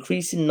to the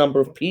increasing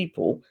number of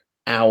people,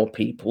 our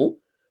people,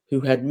 who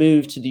had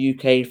moved to the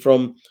UK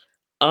from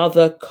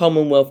other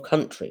Commonwealth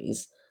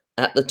countries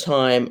at the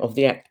time of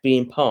the Act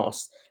being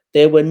passed.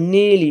 There were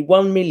nearly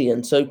 1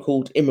 million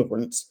so-called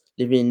immigrants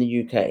living in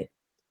the UK.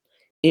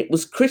 It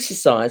was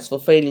criticised for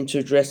failing to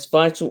address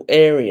vital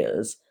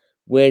areas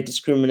where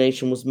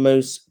discrimination was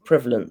most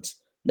prevalent,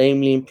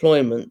 namely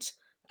employment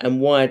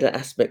and wider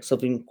aspects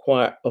of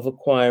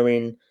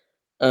acquiring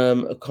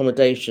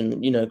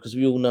accommodation, because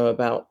we all know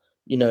about,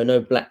 no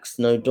blacks,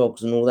 no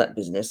dogs and all that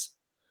business.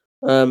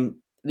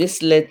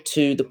 This led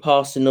to the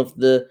passing of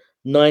the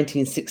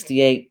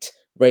 1968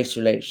 Race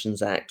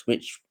Relations Act,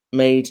 which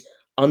made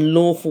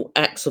unlawful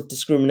acts of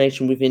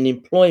discrimination within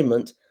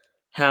employment,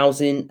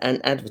 housing, and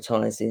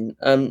advertising.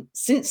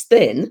 Since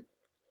then,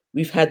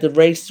 we've had the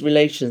Race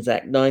Relations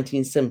Act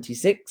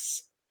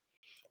 1976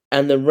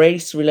 and the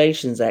Race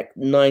Relations Act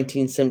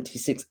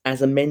 1976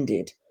 as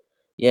amended.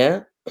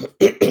 Yeah,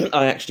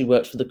 I actually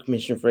worked for the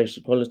Commission for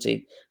Racial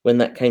Equality when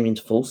that came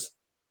into force,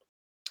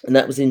 and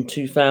that was in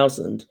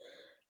 2000.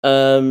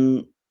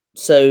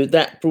 So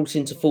that brought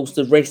into force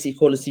the race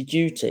equality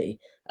duty,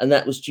 and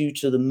that was due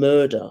to the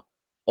murder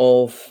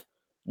of,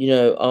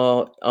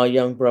 our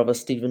young brother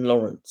Stephen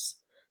Lawrence.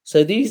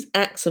 So these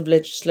acts of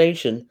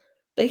legislation,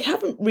 they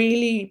haven't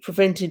really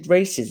prevented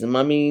racism.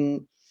 I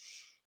mean,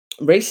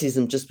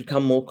 racism just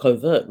become more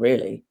covert,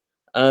 really,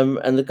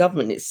 and the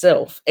government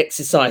itself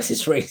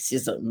exercises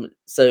racism.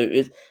 So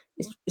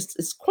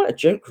it's quite a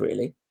joke,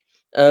 really.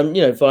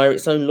 Via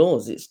its own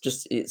laws,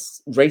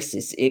 it's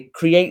racist. It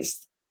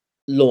creates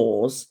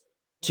laws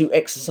to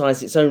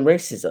exercise its own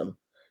racism.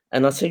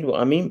 And I'll tell you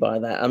what I mean by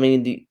that. I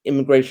mean the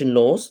immigration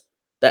laws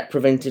that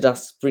prevented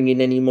us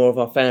bringing any more of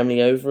our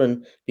family over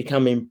and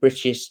becoming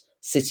British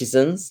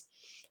citizens,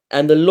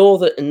 and the law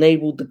that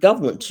enabled the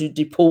government to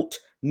deport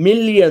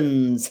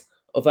millions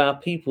of our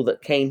people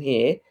that came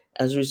here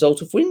as a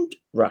result of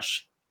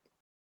Windrush.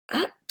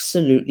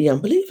 Absolutely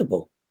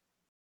unbelievable.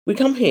 We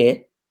come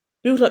here,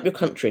 build up your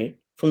country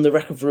from the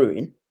wreck of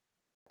ruin,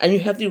 and you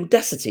have the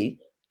audacity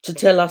to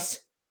tell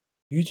us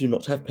you do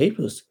not have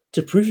papers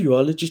to prove you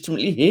are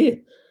legitimately here,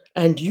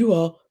 and you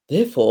are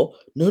therefore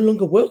no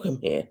longer welcome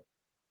here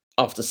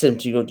after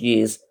 70 odd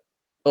years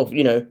of,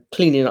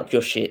 cleaning up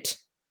your shit.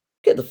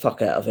 Get the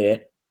fuck out of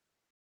here.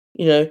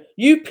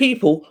 You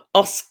people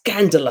are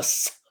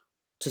scandalous,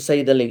 to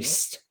say the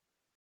least.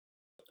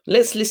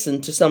 Let's listen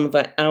to some of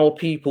our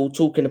people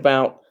talking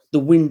about the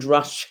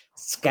Windrush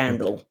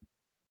scandal.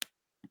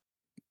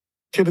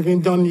 Should have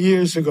been done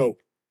years ago.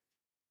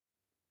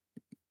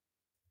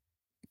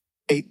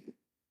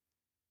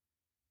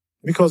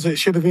 Because it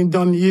should have been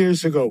done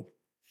years ago.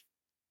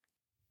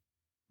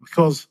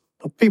 Because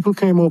people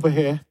came over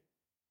here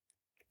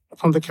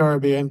from the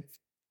Caribbean,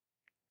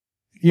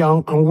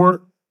 young, and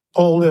work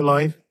all their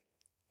life,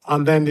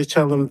 and then they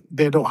tell them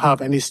they don't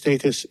have any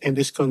status in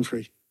this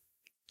country.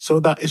 So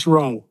that is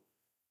wrong.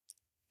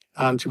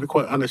 And to be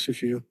quite honest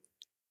with you,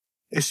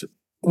 it's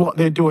what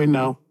they're doing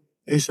now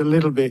is a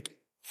little bit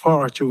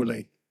far too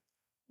late.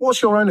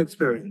 What's your own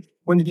experience?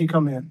 When did you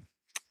come here?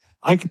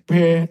 I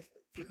compare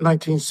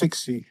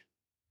 1960.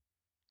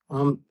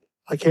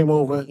 I came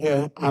over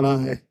here,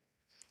 and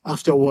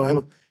after a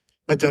while,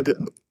 I did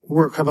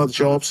work at other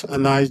jobs,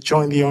 and I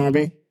joined the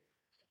army,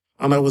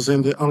 and I was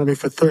in the army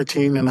for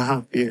 13 and a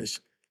half years.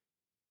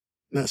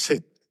 And that's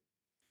it.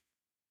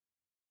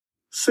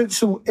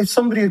 So if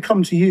somebody had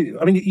come to you,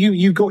 I mean,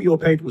 you got your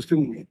papers,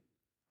 didn't you?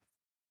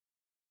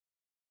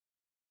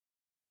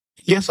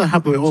 Yes, I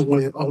have all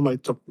my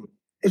documents.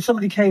 If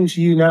somebody came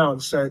to you now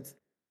and said,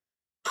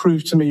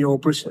 prove to me you're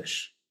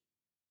British,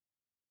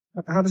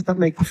 how does that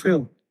make you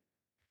feel?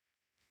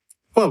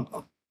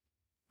 Well,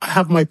 I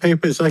have my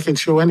papers. I can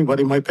show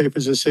anybody my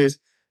papers and say,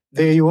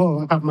 there you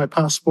are. I have my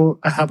passport.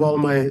 I have all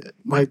my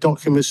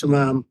documents,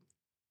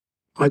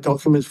 my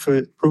documents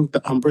for proof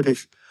that I'm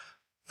British,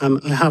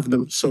 and I have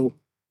them. So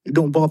it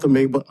don't bother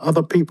me. But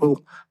other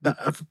people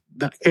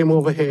that came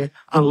over here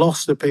and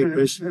lost the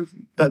papers,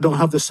 that don't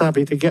have the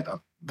savvy to get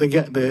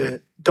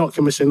the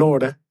documents in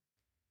order,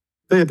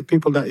 they're the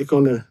people that you're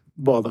going to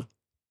bother.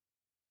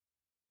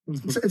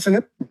 It's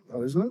an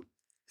insult, isn't it?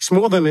 It's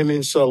more than an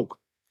insult.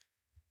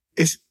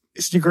 It's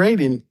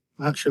degrading,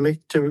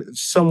 actually, to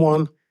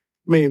someone.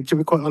 I mean, to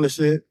be quite honest,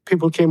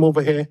 people came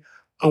over here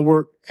and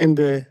worked in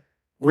the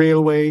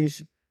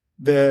railways,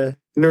 the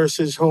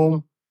nurses'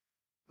 home,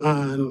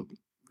 and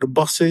the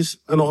buses,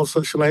 and all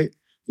such like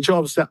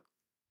jobs that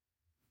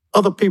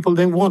other people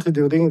didn't want to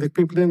do, the English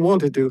people didn't want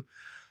to do.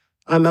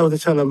 And now they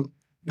tell them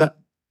that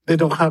they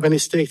don't have any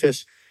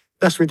status.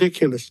 That's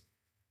ridiculous.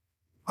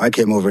 I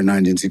came over in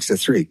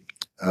 1963.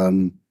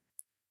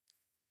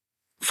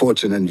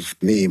 Fortunately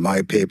for me,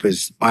 my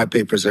papers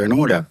are in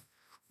order.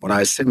 But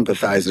I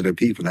sympathize with the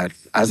people that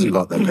hasn't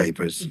got their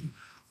papers.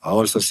 I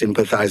also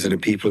sympathize with the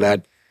people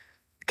that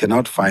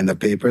cannot find the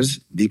papers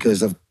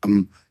because of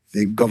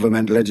the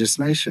government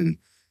legislation.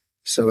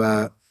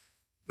 So,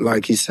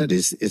 like he said,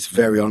 it's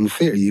very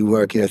unfair. You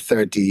work here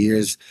 30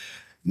 years.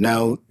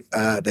 Now,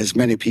 there's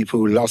many people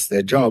who lost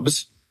their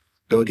jobs,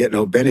 don't get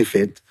no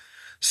benefit.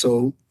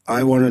 So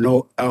I want to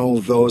know how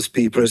those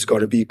people is going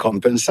to be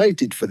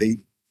compensated for the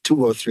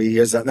 2 or 3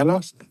 years that they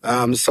lost.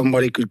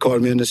 Somebody could call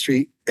me on the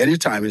street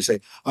anytime and say,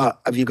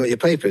 have you got your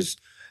papers?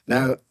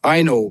 Now,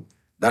 I know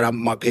that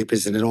my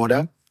papers are in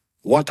order.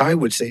 What I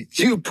would say,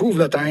 you prove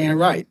that I ain't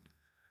right.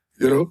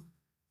 You know,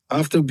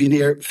 after being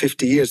here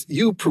 50 years,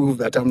 you prove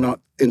that I'm not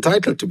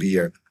entitled to be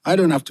here. I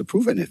don't have to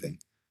prove anything.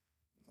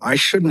 I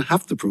shouldn't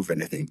have to prove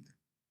anything.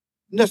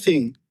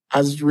 Nothing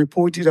has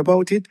reported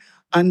about it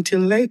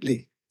until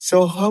lately.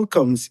 So how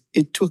comes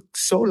it took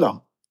so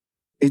long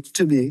it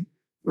to be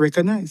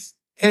recognized?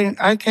 And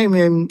I came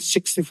in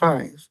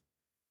 65.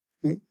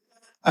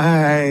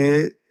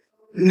 I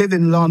lived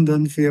in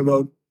London for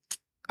about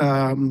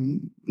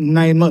 9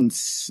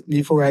 months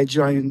before I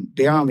joined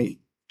the army,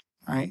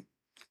 right?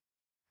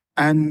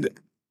 And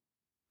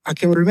I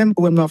can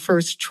remember when I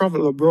first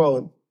traveled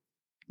abroad,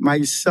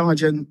 my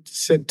sergeant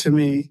said to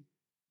me,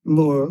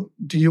 Moore,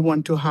 do you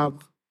want to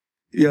have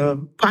your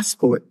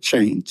passport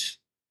changed?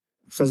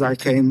 Because I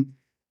came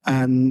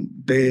and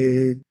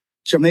the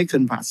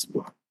Jamaican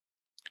passport.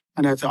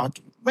 And I thought,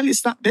 well,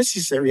 it's not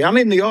necessary. I'm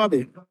in the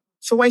army.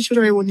 So why should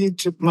I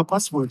need my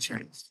passport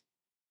changed?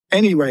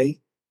 Anyway,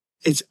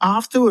 it's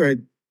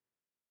afterward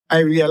I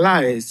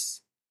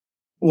realized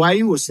why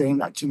he was saying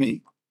that to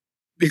me.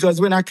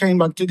 Because when I came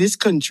back to this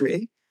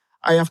country,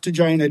 I have to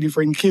join a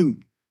different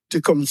queue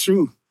to come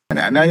through.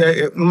 And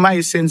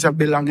my sense of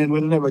belonging will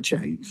never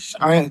change.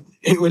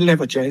 It will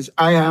never change.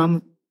 I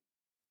am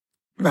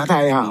that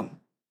I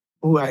am,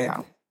 who I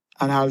am.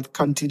 And I'll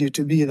continue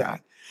to be that.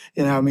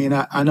 You know what I mean?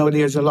 I know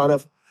there's a lot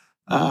of,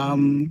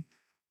 you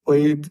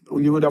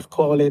would have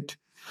called it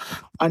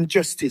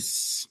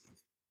injustice,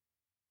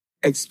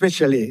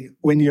 especially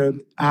when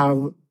you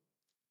have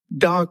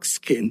dark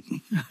skin.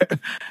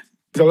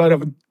 There's a lot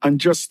of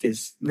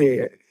injustice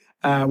there.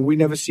 We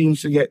never seem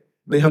to get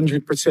the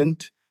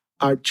 100%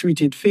 are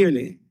treated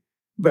fairly.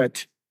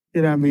 But,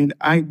 you know what I mean?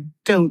 I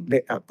don't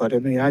let that bother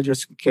me. I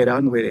just get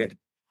on with it.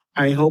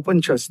 I hope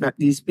and trust that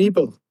these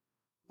people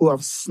who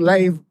have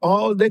slaved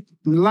all their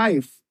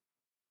life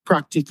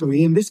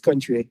practically in this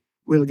country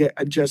will get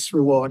a just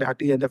reward at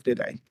the end of the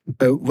day.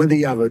 Whether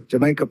you have a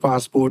Jamaica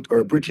passport or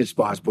a British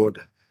passport,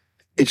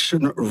 it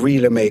shouldn't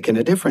really make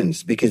any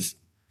difference because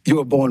you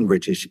were born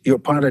British. You're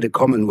part of the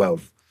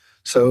Commonwealth.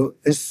 So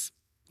this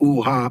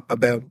hoo-ha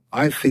about,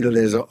 I feel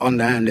is an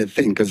underhanded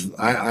thing because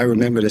I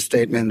remember the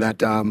statement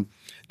that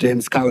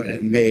James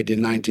Callahan made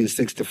in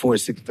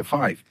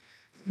 1964-65.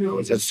 I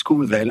was at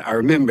school then, I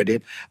remembered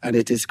it, and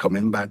it is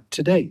coming back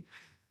today.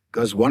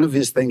 Because one of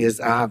his things is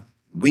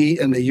we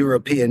and the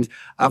Europeans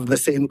have the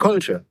same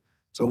culture.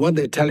 So what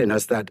they're telling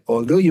us that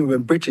although you've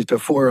been British for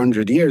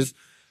 400 years,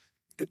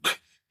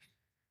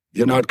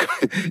 you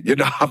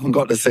haven't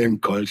got the same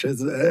culture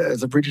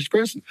as a British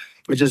person,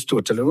 which is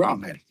totally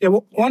wrong. Man. Yeah,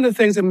 well, one of the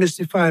things that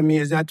mystify me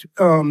is that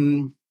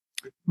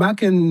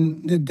back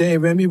in the day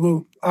when we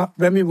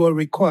were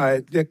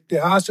required, they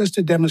asked us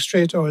to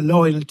demonstrate our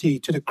loyalty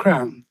to the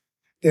Crown.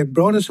 They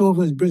brought us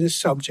over as British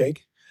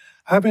subject.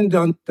 Having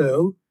done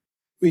so,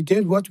 we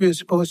did what we were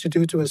supposed to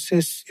do to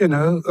assist,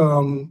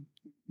 Britain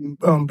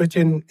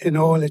in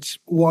all its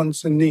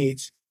wants and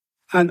needs.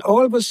 And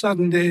all of a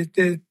sudden, they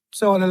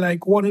sort of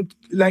like wanted,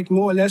 like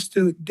more or less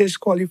to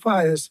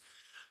disqualify us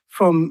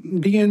from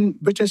being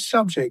British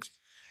subjects.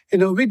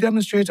 We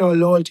demonstrate our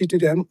loyalty to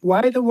them.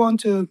 Why they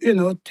want to,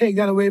 take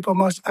that away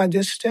from us at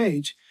this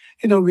stage?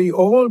 We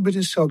all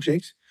British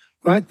subjects,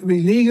 right?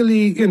 We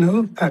legally,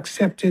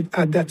 accepted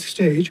at that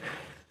stage.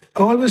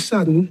 All of a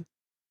sudden,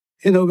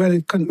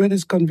 when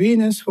it's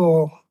convenient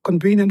for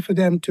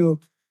them to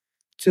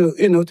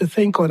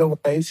think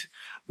otherwise,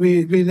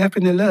 we left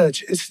in the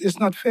lurch. It's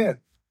not fair.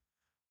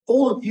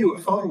 All of you,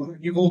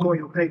 you've all got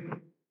your paper.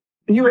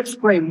 Can you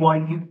explain why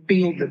you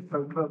feel that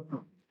so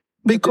personal?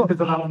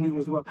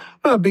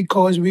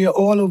 Because we are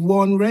all of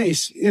one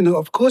race.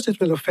 Of course it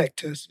will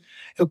affect us.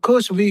 Of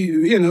course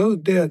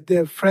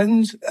they're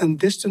friends and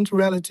distant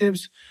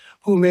relatives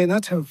who may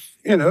not have,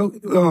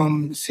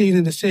 seen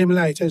in the same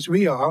light as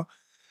we are.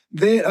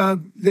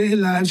 their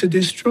lives are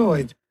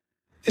destroyed.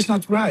 It's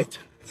not right,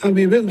 and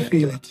we will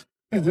feel it.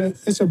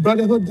 It's a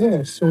brotherhood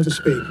there, so to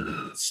speak.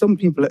 Some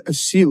people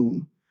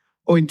assume,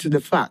 owing to the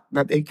fact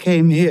that they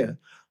came here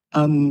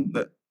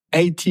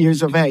 8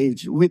 years of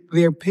age with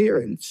their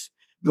parents,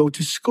 go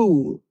to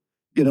school,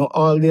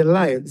 all their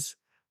lives,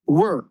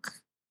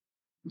 work.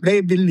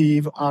 They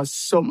believe, or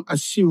some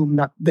assume,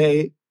 that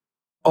they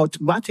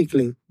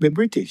automatically be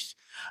British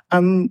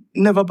and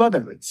never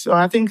bother. So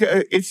I think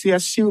it's the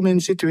assuming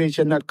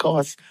situation that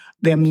caused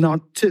them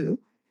not to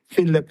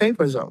fill the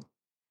papers out.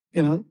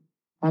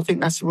 I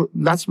think that's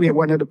where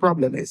one of the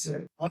problems is.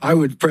 I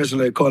would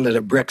personally call it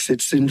a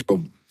Brexit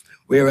syndrome,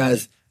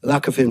 whereas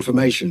lack of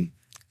information,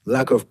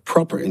 lack of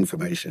proper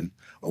information,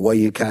 or what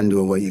you can do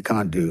or what you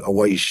can't do, or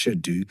what you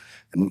should do,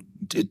 and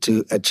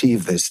to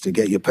achieve this, to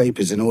get your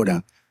papers in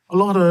order. A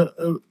lot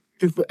of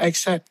people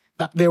accept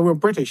that they were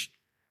British,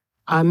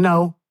 and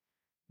now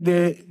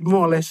they're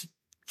more or less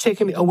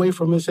taking it away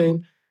from us,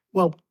 saying,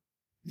 well,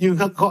 you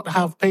have got to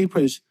have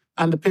papers,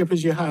 and the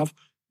papers you have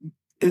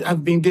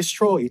been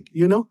destroyed,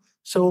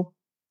 So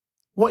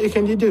what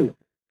can you do?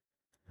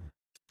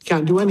 You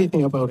can't do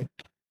anything about it.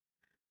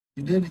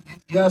 You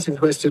asked the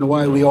question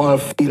why we all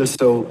feel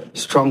so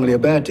strongly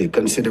about it,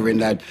 considering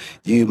that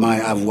you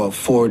might have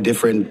four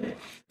different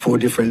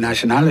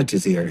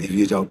nationalities here. If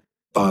you talk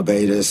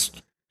Barbados,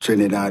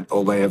 Trinidad,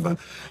 or wherever,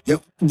 yeah,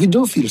 we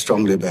do feel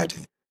strongly about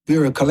it.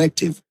 We're a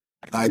collective,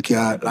 like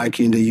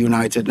in the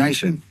United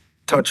Nations.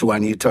 Touch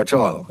one, you touch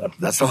all.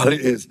 That's all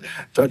it is.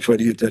 Touch one,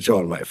 you touch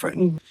all, my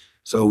friend.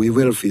 So we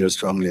will feel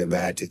strongly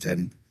about it,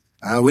 and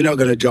we're not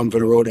going to jump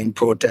on the road and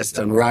protest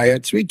and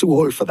riots. We're too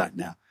old for that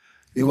now.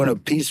 We want a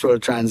peaceful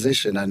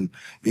transition, and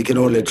we can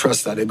only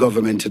trust that the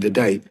government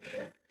today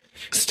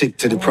stick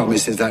to the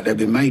promises that they've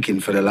been making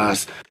for the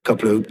last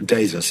couple of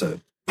days or so.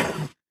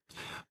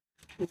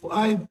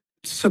 I'm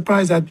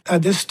surprised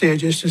at this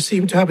stage is to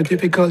seem to have a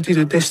difficulty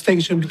the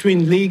distinction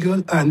between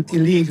legal and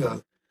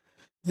illegal.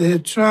 They're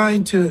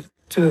trying to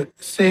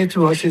say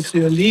to us it's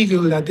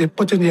illegal that they're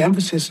putting the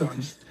emphasis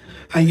on,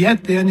 and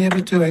yet they're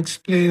unable to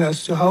explain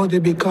as to how they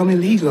become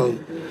illegal.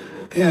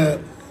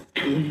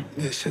 We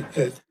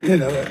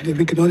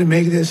can only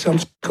make this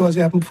because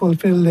they haven't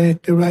fulfilled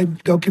the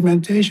right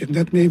documentation.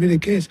 That may be the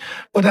case,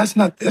 but that's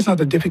not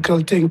a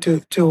difficult thing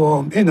to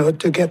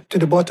get to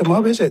the bottom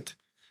of, is it?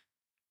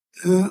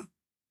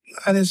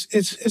 And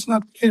it's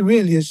not. It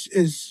really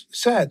is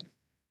sad.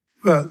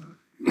 Well,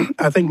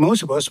 I think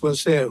most of us will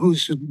say,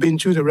 who's been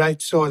through the right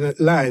sort of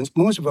lines,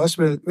 most of us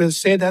will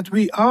say that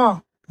we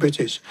are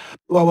British.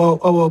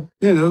 Our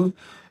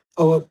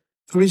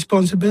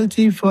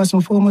responsibility first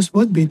and foremost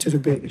would be to the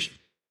British.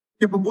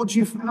 Yeah, but how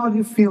do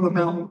you feel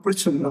about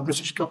Britain, the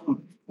British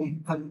government,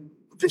 and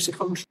this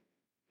country?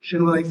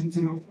 We're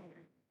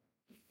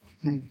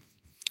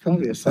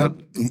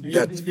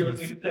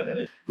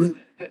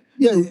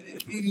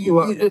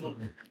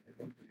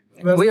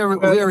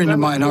in a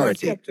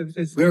minority.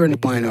 We're in a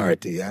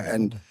minority,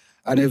 and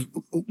if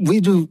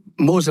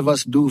most of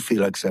us do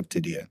feel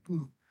accepted here.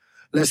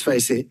 Let's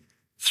face it,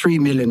 3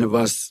 million of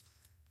us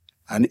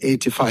and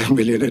 85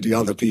 million of the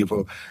other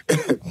people.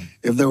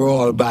 If they were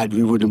all bad,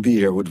 we wouldn't be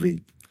here, would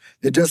we?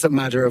 It's just a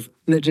matter of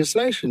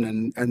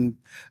legislation and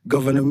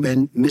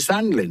government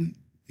mishandling,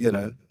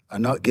 and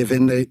not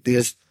giving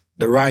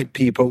the right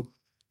people,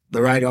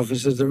 the right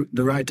officers,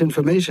 the right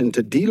information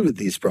to deal with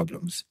these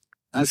problems.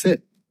 That's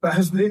it. But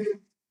has the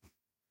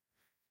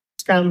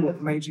scandal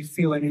made you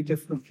feel any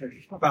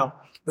differently about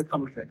the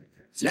country?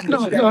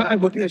 No, I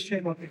would be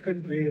ashamed of it.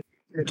 Couldn't be.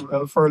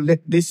 For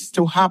this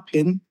to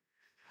happen,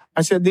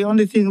 I said the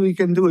only thing we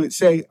can do is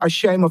say a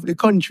shame of the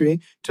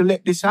country to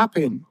let this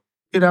happen.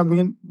 You know what I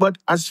mean? But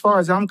as far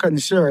as I'm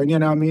concerned,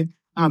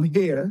 I'm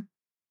here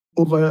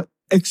over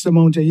X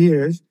amount of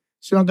years,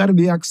 so I got to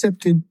be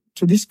accepted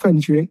to this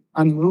country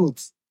and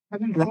roots. I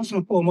think first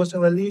and foremost,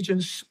 our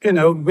allegiance,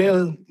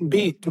 will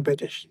be to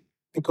British,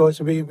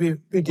 because we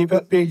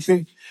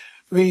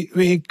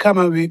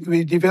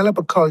develop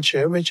a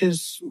culture which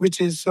is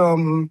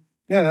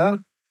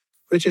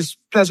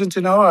pleasant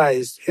in our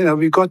eyes.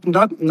 We got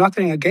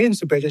nothing against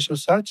the British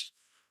as such,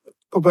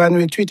 but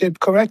we treat it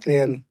correctly,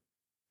 and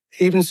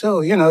even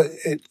so,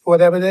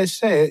 whatever they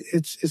say,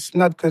 it's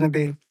not going to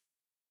be.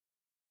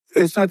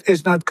 It's not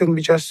going to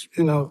be just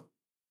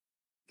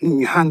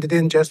handed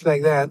in just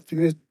like that.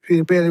 We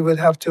really would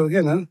have to,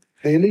 The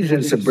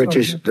allegiance to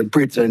the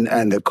Britain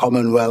and the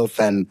Commonwealth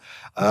and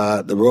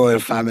the royal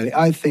family.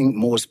 I think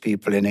most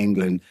people in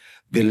England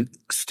will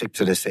stick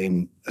to the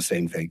same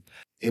thing.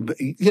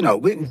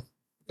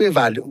 We've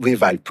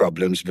had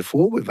problems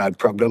before. We've had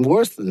problems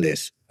worse than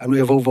this, and we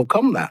have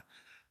overcome that.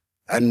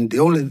 And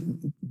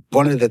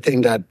one of the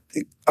things that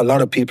a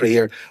lot of people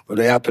here, well,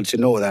 they happen to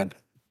know that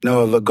now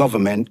of a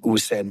government who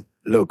said,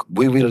 look,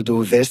 we will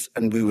do this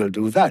and we will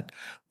do that.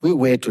 We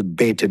wait with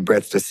bated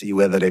breath to see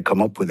whether they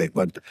come up with it.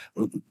 But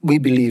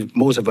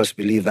most of us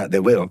believe that they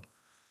will.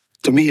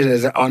 To me,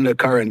 there's an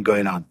undercurrent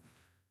going on.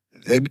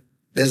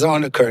 There's an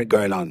undercurrent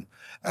going on.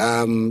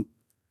 The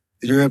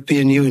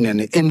European Union,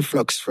 the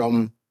influx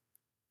from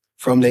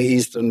from the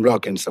Eastern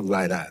Bloc and stuff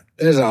like that.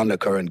 There's an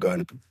undercurrent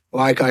going.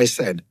 Like I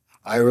said,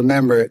 I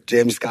remember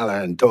James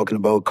Callahan talking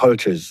about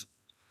cultures.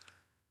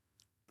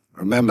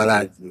 Remember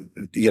that,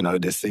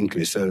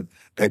 distinctly. So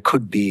there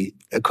could be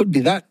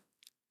that,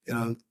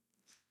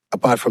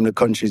 apart from the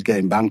countries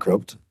getting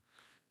bankrupt.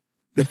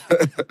 But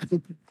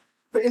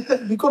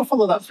you've got to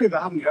follow that through,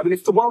 haven't you? I mean,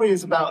 if the worry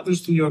is about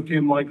Eastern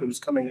European migrants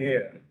coming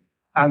here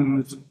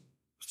and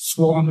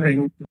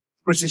swamping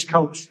British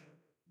culture,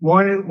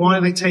 why are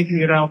they taking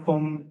it out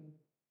on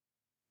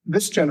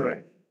this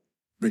generation?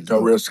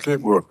 Because we're a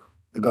scapegoat.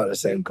 We got the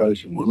same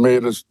culture. We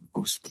made a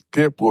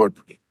scapegoat.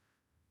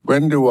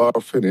 When the war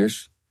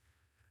finished,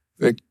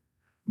 the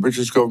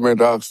British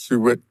government asked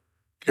the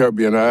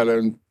Caribbean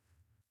island,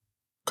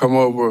 come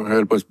over and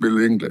help us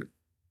build England.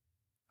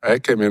 I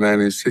came in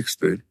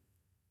 1960,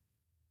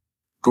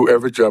 do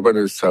every job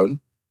under the sun,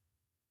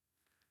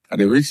 and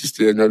they reached the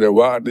stage now they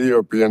want the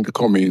European to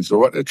come in. So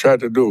what they try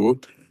to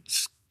do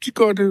is kick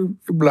out the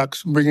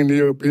blacks and bring in the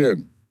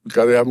European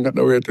because they haven't got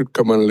nowhere to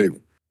come and live.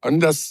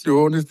 And that's the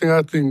only thing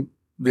I think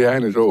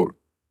behind it all.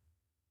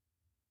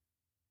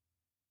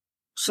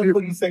 So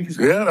what do you think is...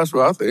 Yeah, that's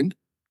what I think.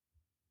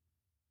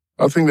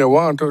 I think they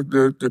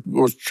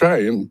was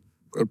trying,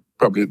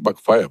 probably it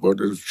backfired, but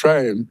they was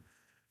trying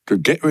to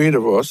get rid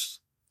of us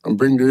and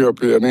bring the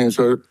European in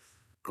so it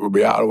would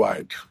be all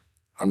white.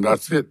 And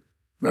that's it.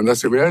 And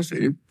that's the way I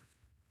see it.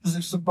 Does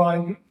it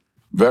surprise you?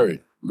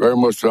 Very, very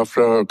much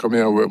after I come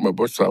here and work my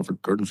butts off in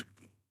country.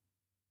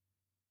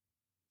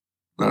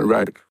 Not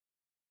right.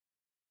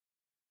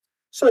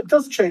 So it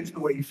does change the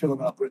way you feel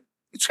about Britain?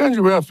 It changes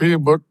the way I feel,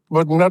 but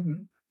not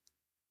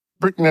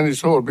Britain and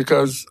its whole,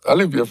 because I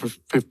lived here for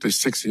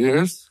 56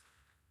 years.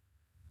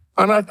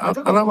 And I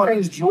don't know if it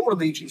changed your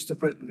allegiance to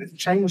Britain. It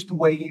changed the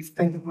way you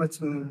think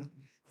Britain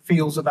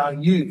feels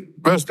about you.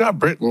 Well, it's not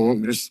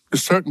Britain. It's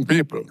certain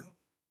people.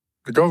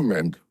 The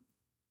government.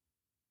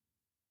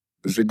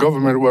 It's the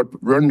government what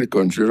run the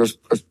country. That's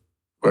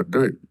what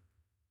do it.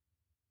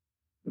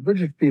 The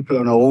British people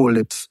on a whole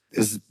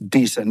is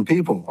decent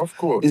people. Of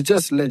course. It's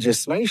just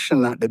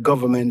legislation that the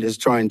government is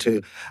trying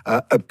to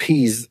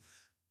appease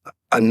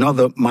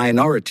another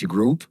minority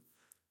group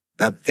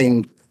that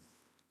think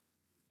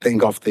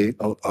off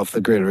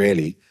the grid,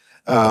 really.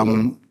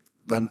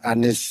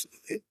 And it's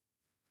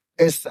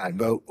sad,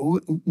 but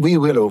we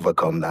will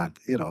overcome that.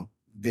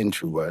 Been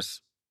through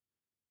worse.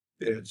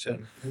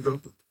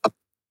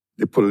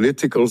 The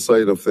political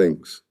side of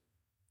things,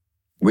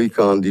 we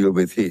can't deal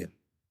with here,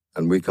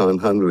 and we can't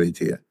handle it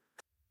here.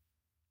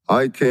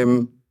 I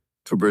came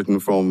to Britain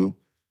from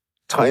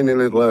tiny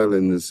little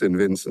island in St.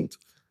 Vincent.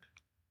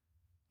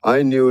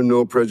 I knew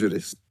no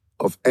prejudice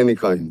of any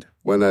kind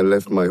when I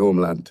left my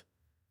homeland.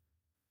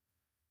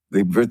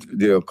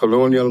 The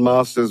colonial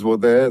masters were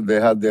there. They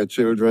had their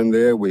children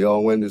there. We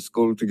all went to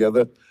school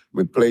together.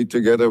 We played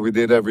together. We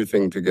did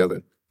everything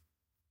together.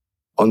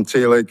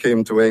 Until I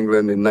came to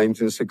England in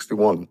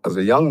 1961 as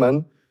a young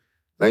man,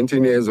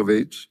 19 years of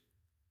age,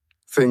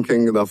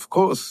 thinking, of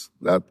course,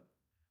 that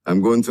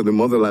I'm going to the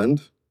motherland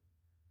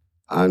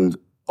and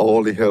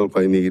all the help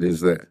I need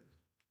is there.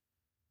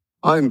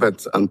 I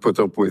met and put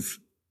up with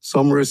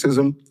some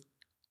racism,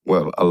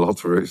 well, a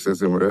lot of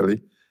racism,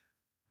 really,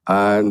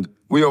 and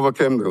we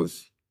overcame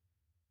those.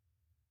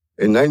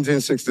 In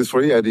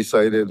 1963, I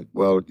decided,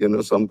 well, you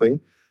know something?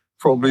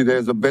 Probably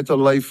there's a better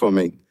life for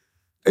me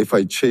if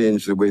I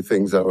change the way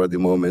things are at the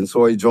moment.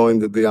 So I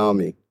joined the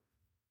army,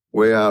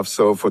 where I've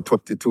served for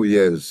 22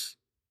 years,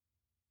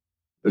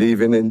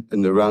 leaving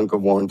in the rank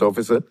of warrant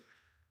officer.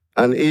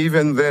 And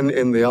even then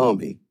in the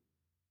army,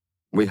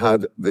 we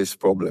had this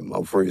problem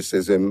of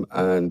racism,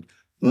 and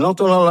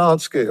not on a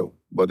large scale,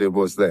 but it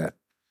was there.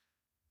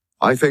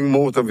 I think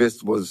most of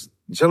it was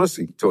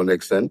jealousy to an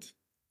extent,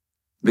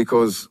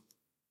 because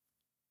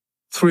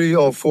 3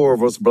 or 4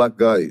 of us black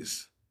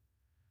guys,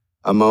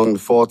 among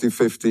 40,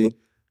 50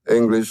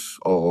 English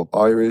or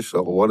Irish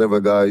or whatever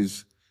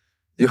guys,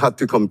 you had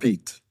to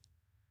compete.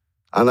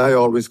 And I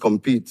always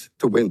compete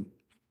to win.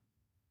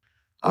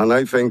 And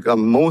I think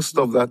most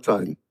of that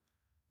time,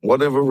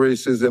 whatever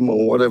racism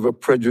or whatever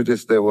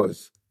prejudice there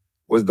was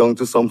down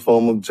to some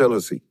form of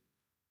jealousy.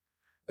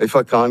 If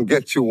I can't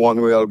get you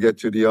one way, I'll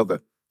get you the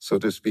other, so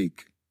to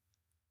speak.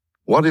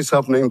 What is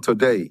happening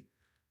today?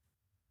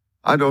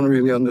 I don't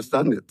really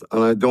understand it,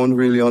 and I don't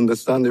really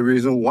understand the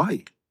reason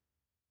why.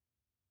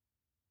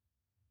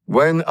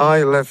 When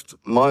I left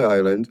my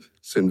island,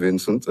 St.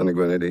 Vincent and the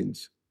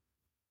Grenadines,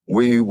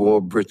 we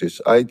were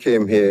British. I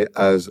came here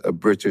as a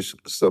British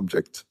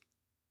subject.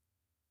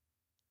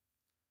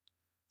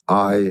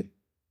 I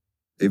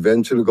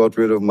eventually got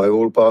rid of my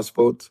old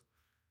passport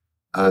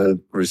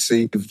and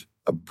received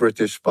a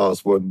British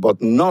passport,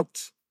 but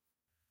not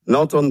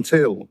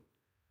until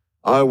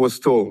I was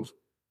told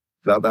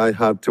that I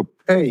had to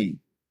pay,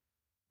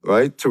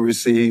 right, to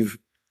receive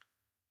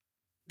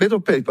a bit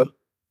of paper,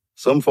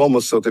 some form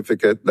of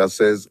certificate that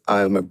says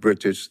I am a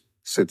British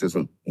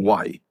citizen.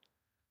 Why?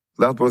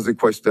 That was the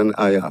question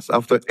I asked.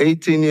 After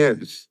 18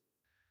 years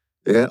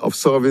of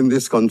serving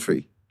this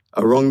country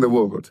around the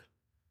world,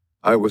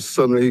 I was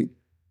suddenly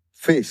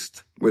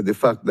faced with the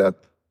fact that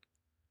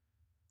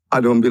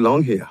I don't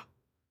belong here.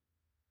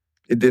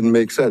 It didn't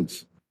make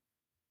sense.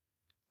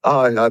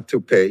 I had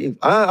to pay.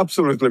 I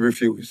absolutely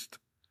refused.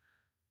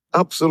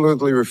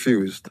 Absolutely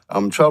refused.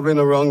 I'm traveling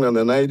around on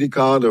an ID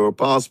card or a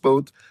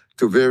passport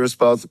to various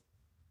parts,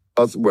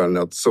 well,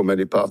 not so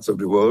many parts of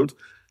the world,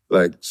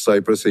 like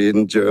Cyprus,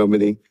 Eden,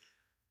 Germany,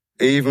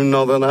 even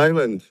Northern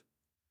Ireland,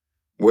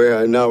 where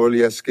I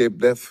narrowly escaped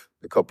death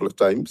a couple of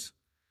times,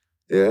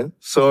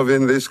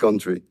 serving this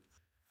country.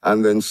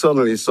 And then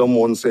suddenly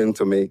someone saying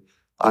to me,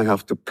 I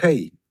have to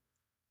pay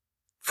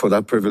for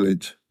that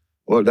privilege.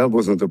 Well, that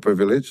wasn't a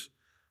privilege.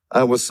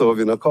 I was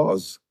serving a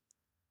cause.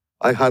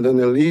 I had an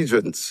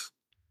allegiance.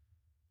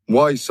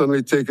 Why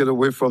suddenly take it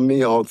away from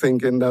me or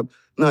thinking that,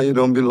 now you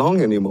don't belong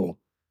anymore?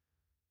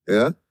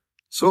 Yeah?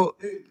 So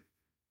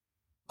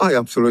I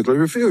absolutely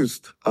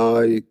refused.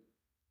 I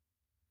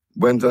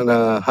went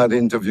and had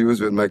interviews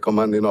with my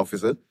commanding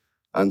officer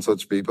and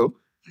such people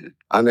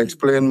and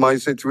explained my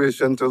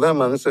situation to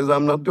them. And I says,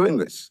 I'm not doing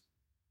this.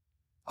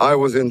 I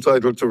was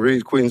entitled to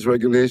read Queen's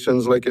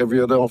regulations like every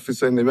other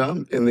officer in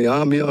the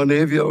Army or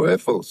Navy or Air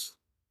Force.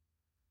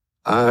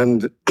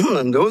 And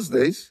in those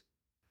days,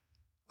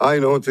 I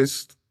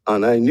noticed,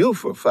 and I knew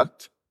for a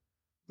fact,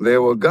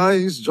 there were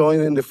guys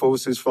joining the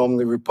forces from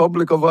the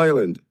Republic of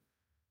Ireland.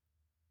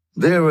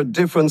 They're a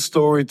different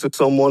story to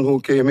someone who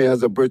came here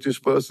as a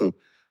British person.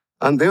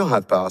 And they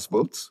had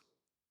passports.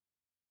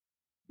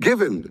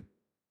 Given.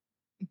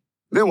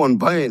 They weren't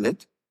buying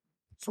it.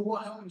 So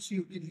what happened to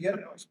you? Did you get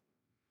it?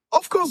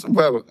 Of course,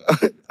 well,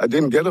 I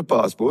didn't get a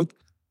passport.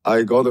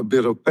 I got a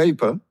bit of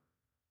paper,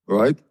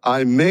 right?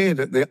 I made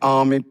the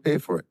army pay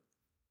for it.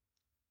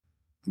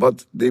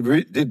 But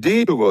the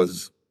deal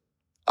was,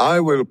 I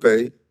will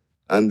pay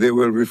and they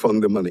will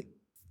refund the money.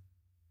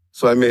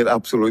 So I made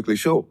absolutely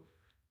sure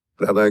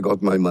that I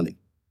got my money.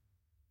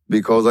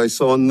 Because I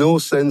saw no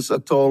sense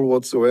at all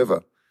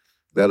whatsoever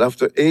that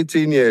after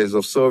 18 years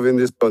of serving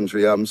this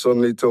country, I'm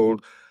suddenly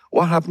told,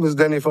 what happens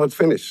then if I'd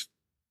finished?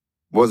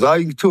 Was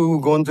I too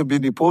going to be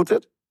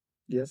deported?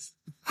 Yes.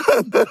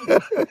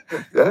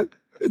 Yeah?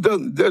 It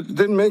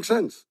didn't make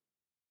sense.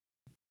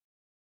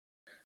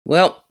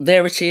 Well,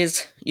 there it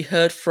is. You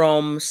heard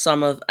from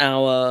some of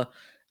our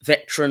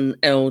veteran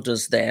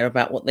elders there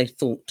about what they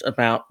thought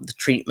about the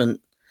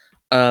treatment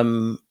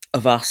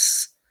of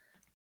us,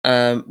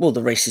 the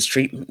racist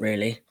treatment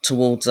really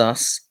towards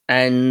us.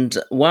 And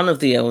one of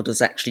the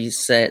elders actually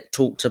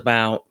talked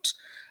about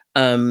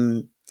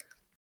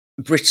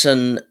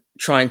Britain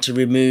trying to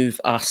remove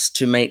us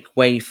to make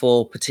way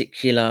for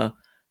particular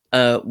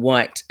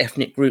white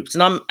ethnic groups.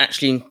 And I'm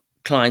actually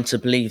inclined to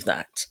believe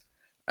that.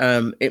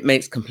 It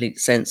makes complete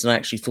sense. And I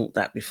actually thought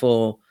that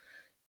before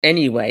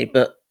anyway,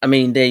 but I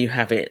mean, there you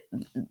have it.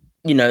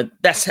 You know,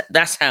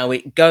 that's how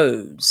it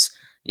goes.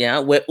 Yeah,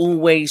 we're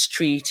always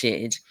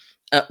treated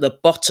at the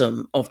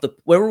bottom of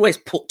we're always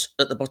put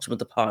at the bottom of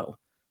the pile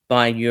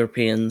by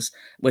Europeans.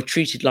 We're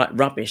treated like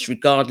rubbish,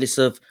 regardless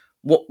of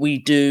what we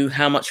do,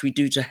 how much we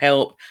do to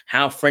help,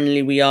 how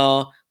friendly we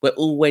are. We're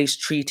always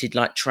treated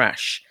like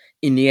trash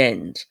in the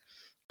end.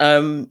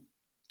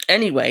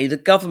 Anyway, the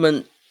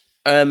government,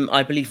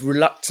 I believe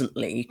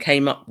reluctantly,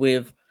 came up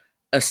with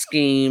a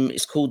scheme.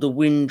 It's called the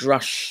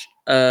Windrush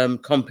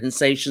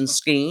compensation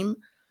scheme.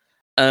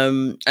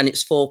 And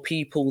it's for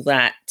people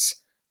that,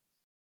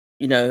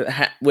 you know,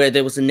 where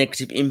there was a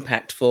negative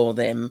impact for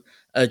them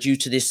due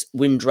to this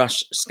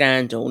Windrush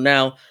scandal.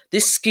 Now,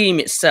 this scheme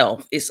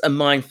itself is a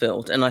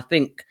minefield, and I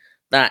think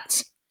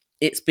that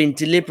it's been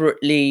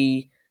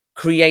deliberately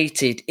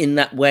created in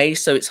that way,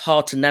 so it's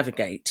hard to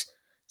navigate.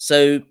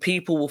 So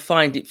people will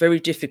find it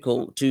very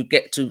difficult to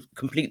get to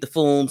complete the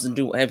forms and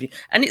do what have you.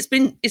 And it's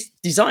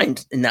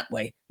designed in that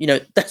way. You know,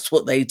 that's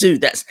what they do.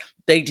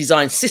 They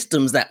design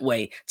systems that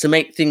way to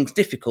make things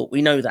difficult.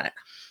 We know that.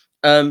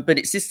 But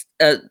it's this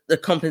the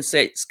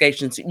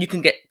compensation. You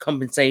can get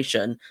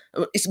compensation.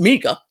 It's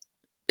meager.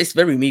 It's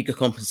very meager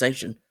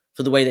compensation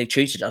for the way they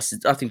treated us.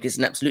 I think it's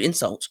an absolute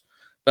insult.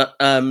 But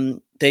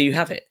there you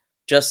have it.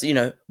 Just, you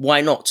know, why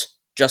not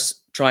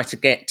just try to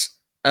get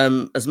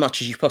as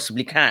much as you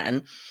possibly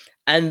can?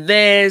 And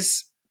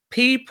there's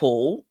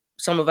people,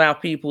 some of our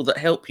people that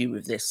help you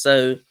with this.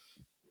 So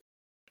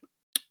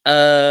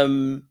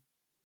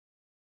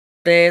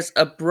there's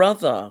a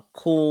brother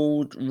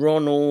called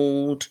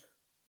Ronald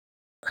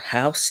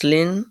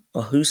Huslin.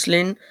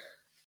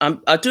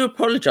 I do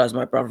apologize,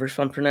 my brother, if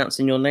I'm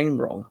pronouncing your name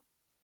wrong.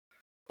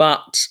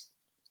 But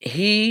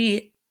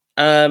he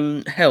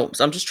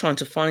helps. I'm just trying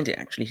to find it,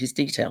 actually, his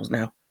details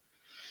now.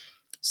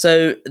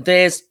 So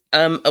there's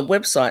a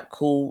website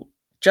called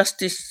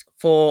Justice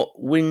for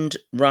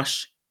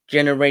Windrush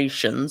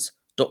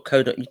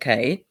Generations.co.uk.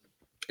 And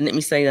let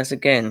me say that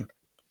again.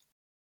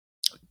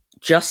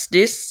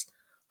 Justice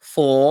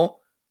for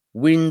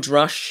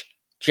Windrush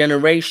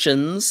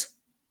Generations,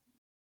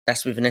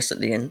 that's with an S at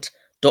the end,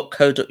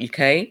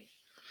 .co.uk.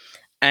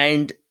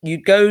 And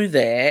you go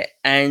there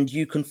and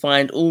you can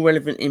find all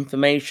relevant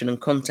information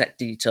and contact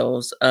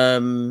details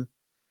about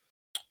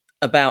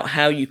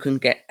how you can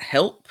get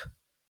help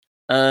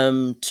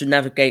to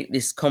navigate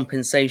this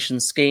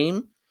compensation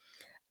scheme.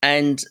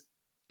 And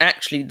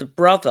actually, the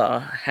brother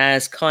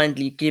has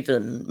kindly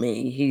given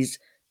me his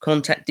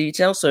contact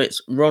details. So it's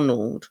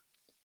Ronald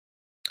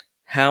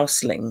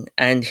Housling,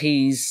 and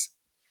his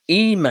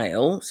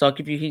email. So I'll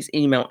give you his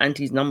email and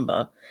his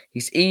number.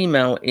 His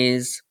email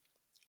is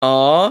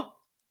RHOUSLIN1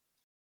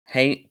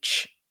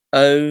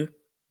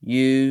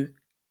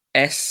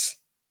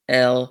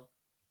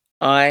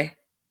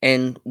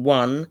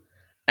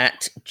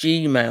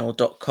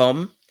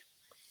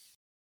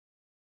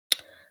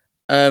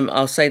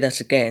 I'll say that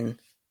again.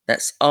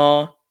 That's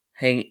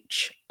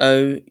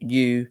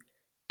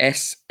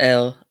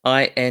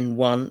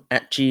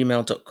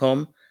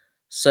RHOUSLIN1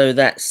 So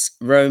that's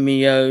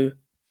Romeo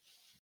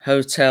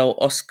Hotel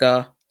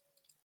Oscar.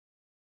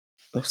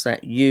 What's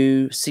that?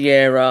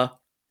 Sierra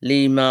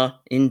Lima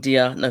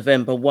India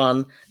November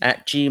 1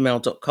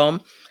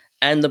 @gmail.com.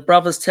 And the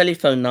brother's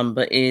telephone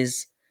number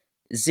is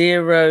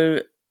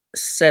 07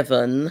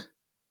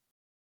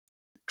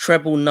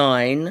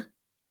 999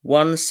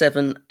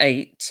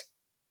 178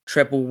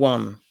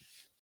 111.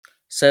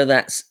 So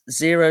that's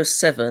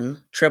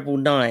 07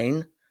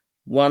 999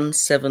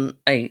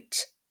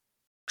 178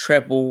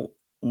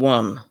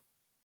 111.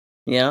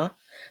 Yeah.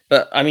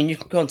 But I mean, you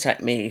can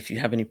contact me if you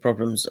have any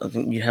problems. I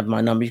think you have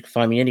my number. You can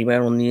find me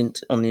anywhere on the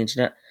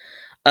internet.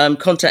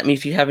 Contact me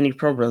if you have any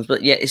problems.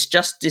 But yeah, it's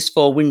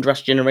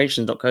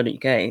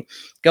justiceforwindrushgeneration.co.uk.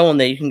 Go on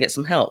there. You can get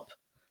some help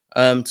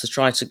to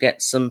try to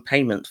get some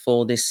payment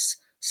for this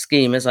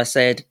scheme. As I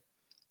said,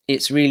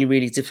 it's really,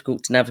 really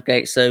difficult to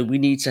navigate. So we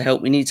need to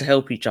help. We need to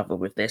help each other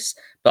with this.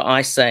 But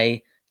I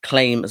say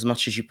claim as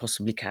much as you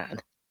possibly can.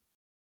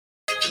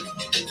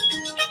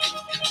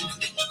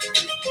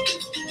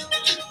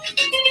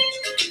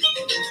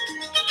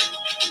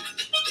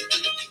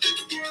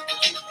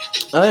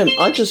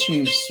 I just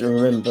used to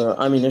remember,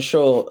 I mean, I'm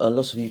sure a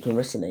lot of you can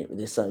resonate with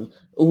this,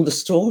 all the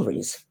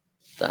stories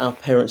that our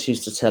parents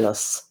used to tell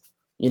us,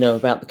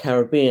 about the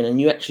Caribbean, and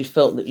you actually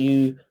felt that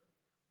you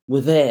were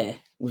there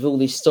with all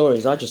these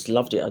stories. I just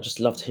loved it. I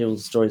just loved to hear all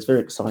the stories. Very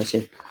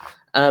exciting.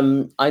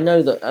 I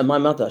know that my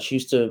mother,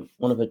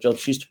 one of her jobs,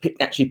 she used to pick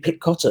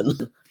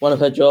cotton, one of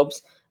her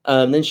jobs.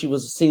 Then she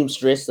was a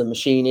seamstress, a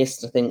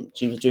machinist, I think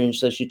she was doing,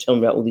 so she'd tell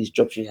me about all these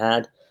jobs she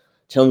had,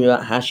 tell me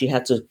about how she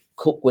had to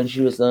cook when she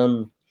was,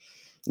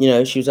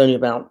 she was only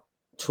about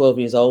 12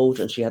 years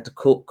old and she had to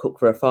cook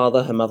for her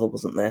father. Her mother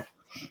wasn't there.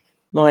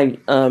 My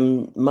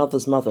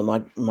mother's mother,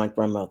 my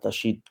grandmother,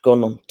 she'd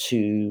gone on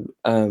to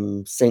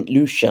St.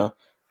 Lucia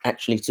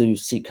actually to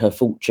seek her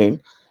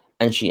fortune,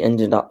 and she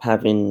ended up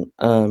having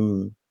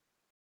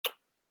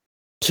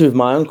two of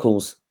my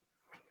uncles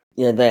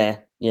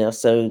there.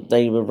 So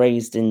they were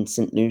raised in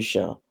St.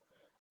 Lucia,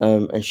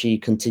 and she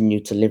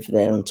continued to live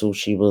there until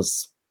she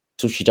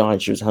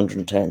died. She was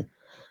 110.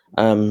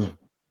 I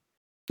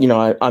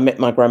met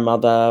my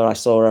grandmother. I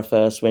saw her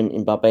first went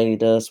in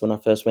Barbados when I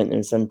first went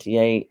in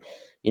 78.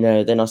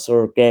 Then I saw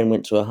her again,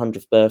 went to her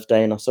 100th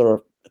birthday, and I saw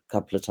her a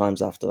couple of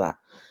times after that.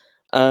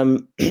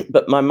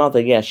 But my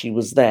mother, she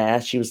was there.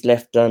 She was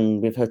left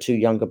with her two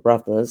younger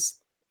brothers.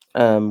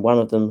 One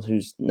of them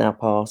who's now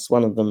passed.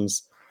 One of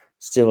them's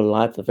still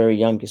alive. The very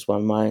youngest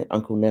one, my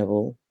Uncle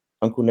Neville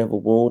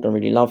Ward. I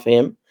really love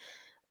him.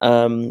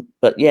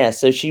 But yeah,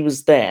 so she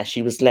was there.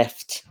 She was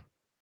left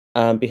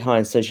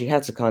behind. So she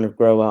had to kind of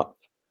grow up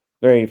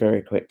very,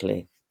 very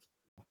quickly.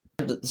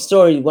 One of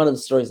the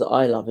stories that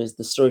I love is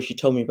the story she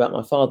told me about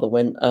my father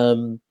when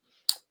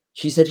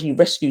she said he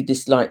rescued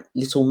this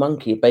little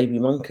monkey, a baby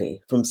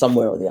monkey, from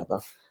somewhere or the other.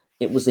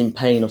 It was in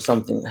pain or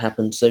something that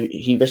happened, so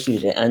he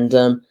rescued it. And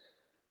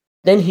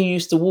then he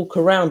used to walk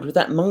around with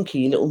that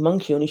little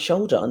monkey on his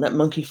shoulder, and that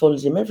monkey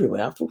followed him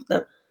everywhere. I thought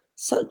that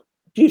such a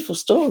beautiful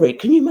story.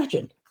 Can you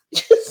imagine?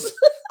 Just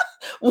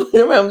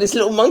walking around with this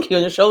little monkey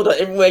on your shoulder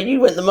everywhere you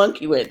went, the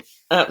monkey went.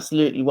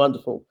 Absolutely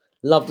wonderful.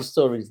 Love the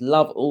stories.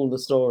 Love all the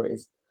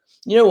stories.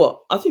 You know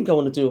what? I think I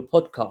want to do a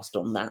podcast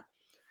on that.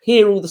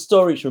 Hear all the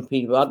stories from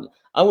people.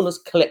 I want to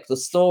collect the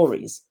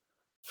stories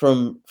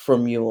from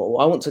you all.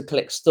 I want to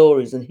collect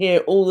stories and hear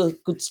all the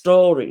good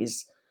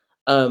stories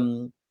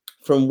from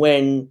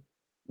when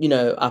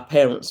our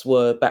parents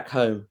were back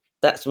home.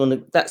 That's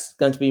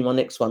going to be my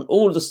next one.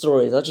 All the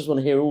stories. I just want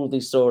to hear all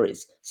these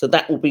stories. So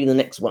that will be the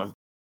next one.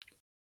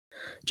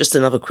 Just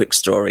another quick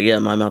story. Yeah,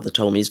 my mother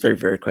told me. It's very,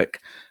 very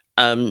quick.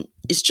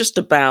 It's just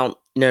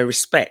about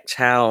respect.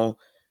 How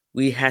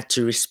we had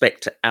to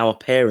respect our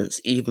parents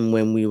even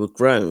when we were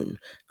grown.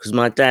 Because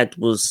my dad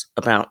was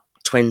about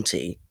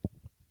 20,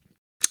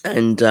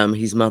 and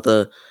his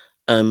mother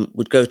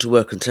would go to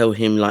work and tell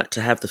him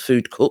to have the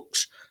food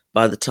cooked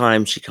by the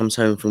time she comes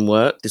home from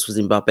work. This was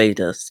in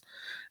Barbados,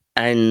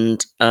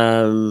 and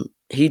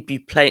he'd be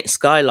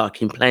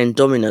skylarking, playing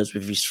dominoes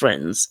with his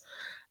friends,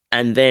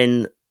 and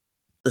then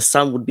the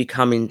sun would be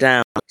coming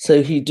down.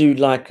 So he'd do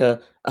a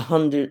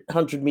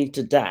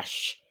 100-meter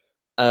dash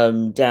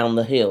down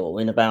the hill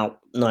in about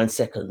 9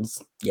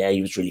 seconds. Yeah,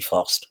 he was really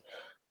fast.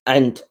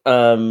 And,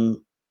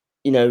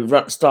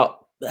 start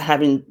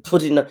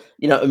putting a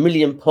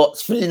million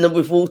pots, filling them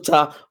with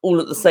water all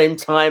at the same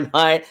time,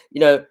 high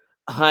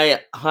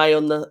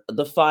on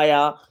the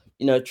fire,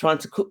 trying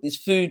to cook this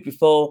food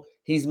before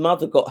his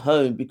mother got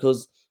home,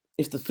 because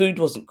if the food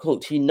wasn't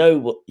cooked, he knew,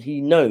 what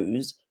he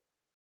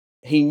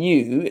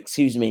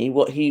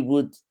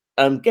would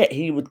get.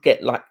 He would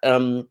get like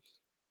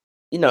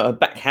a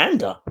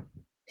backhander.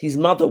 His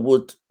mother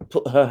would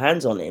put her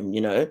hands on him,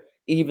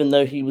 even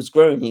though he was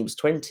grown, he was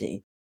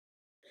 20.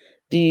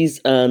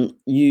 These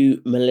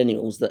new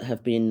millennials that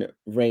have been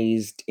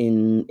raised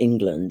in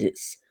England,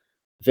 it's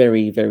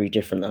very, very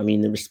different. I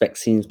mean, the respect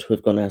seems to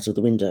have gone out of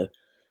the window.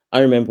 I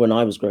remember when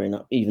I was growing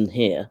up, even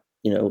here,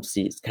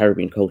 obviously it's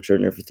Caribbean culture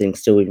and everything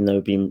still, even though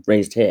being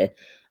raised here,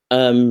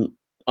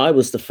 I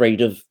was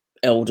afraid of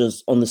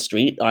elders on the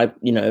street.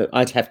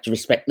 I'd have to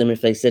respect them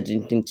if they said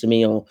anything to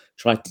me or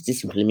tried to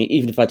discipline me,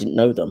 even if I didn't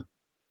know them.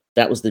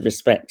 That was the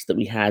respect that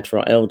we had for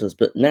our elders.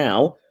 But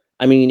now,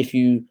 I mean, if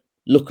you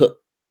look at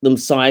them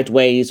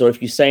sideways or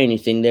if you say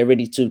anything, they're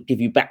ready to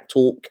give you back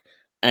talk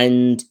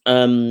and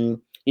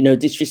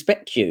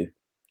disrespect you,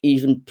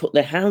 even put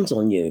their hands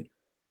on you.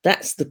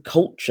 That's the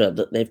culture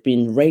that they've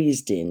been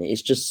raised in.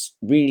 It's just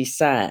really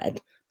sad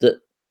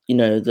that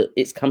that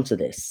it's come to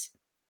this.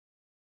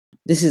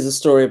 This is a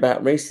story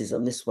about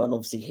racism. This one,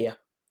 obviously, here,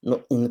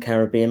 not in the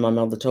Caribbean. My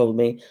mother told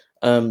me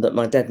that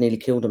my dad nearly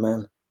killed a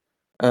man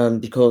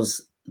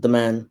because the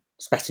man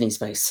spat in his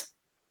face.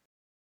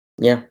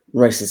 Yeah,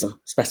 racism,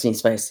 spat in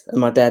his face.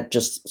 And my dad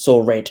just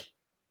saw red.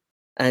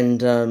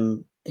 And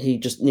he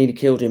just nearly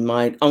killed him.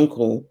 My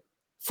uncle,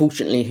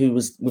 fortunately, who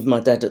was with my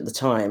dad at the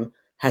time,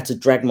 had to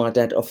drag my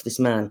dad off this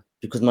man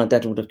because my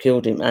dad would have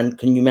killed him. And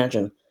can you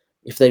imagine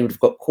if they would have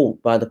got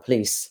caught by the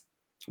police,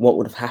 what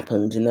would have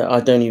happened? I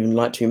don't even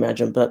like to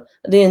imagine. But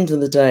at the end of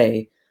the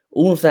day,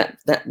 all of that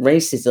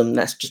racism,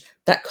 that's just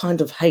that kind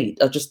of hate.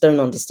 I just don't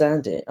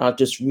understand it. I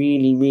just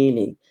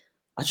really,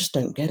 I just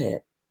don't get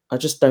it. I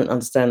just don't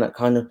understand that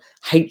kind of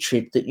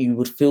hatred that you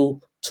would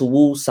feel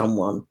towards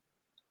someone,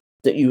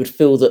 that you would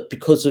feel that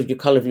because of your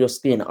color of your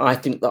skin, I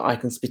think that I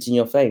can spit in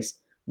your face.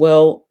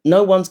 Well,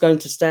 no one's going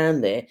to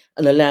stand there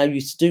and allow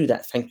you to do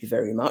that. Thank you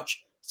very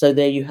much. So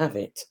there you have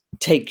it.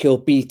 Take your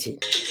beating.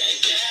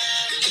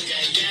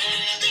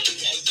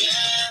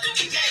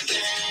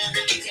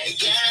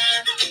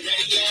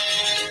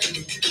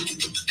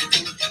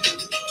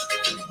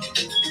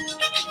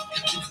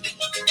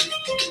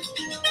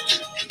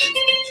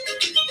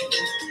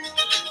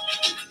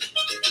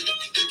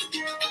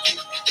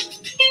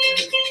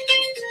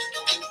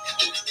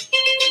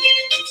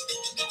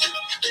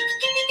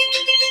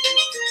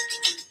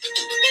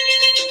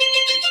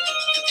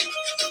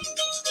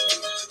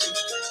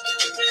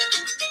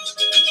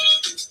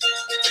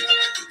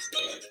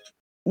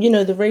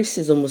 The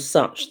racism was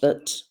such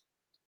that,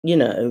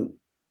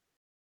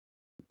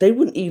 they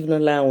wouldn't even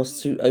allow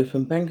us to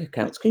open bank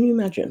accounts. Can you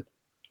imagine?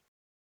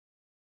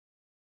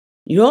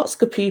 You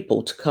ask a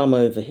people to come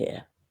over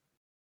here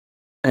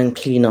and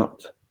clean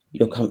up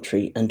your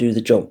country and do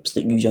the jobs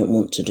that you don't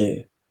want to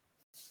do.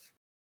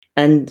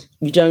 And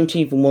you don't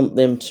even want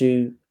them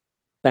to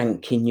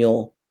bank in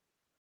your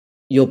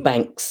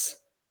banks.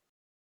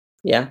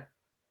 Yeah?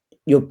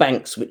 Your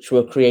banks, which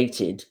were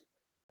created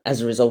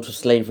as a result of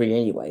slavery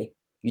anyway.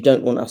 You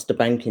don't want us to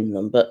bank in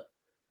them. But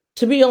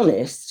to be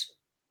honest,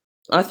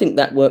 I think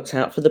that worked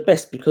out for the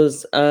best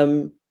because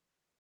our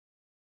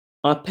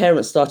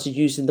parents started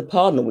using the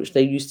partner, which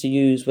they used to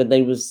use when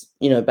they was,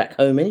 back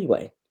home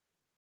anyway.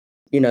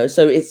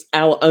 So it's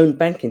our own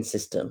banking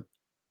system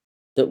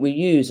that we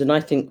use. And I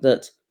think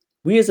that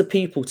we as a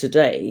people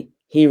today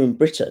here in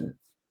Britain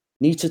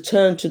need to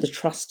turn to the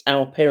trust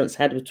our parents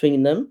had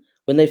between them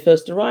when they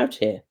first arrived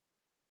here.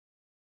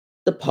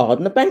 The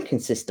partner banking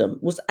system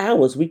was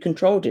ours. We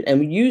controlled it and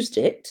we used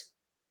it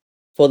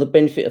for the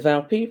benefit of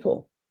our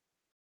people.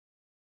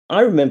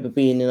 I remember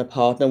being in a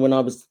partner when I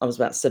was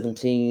about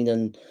 17,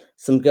 and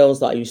some girls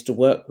that I used to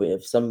work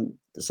with,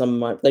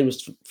 they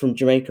was from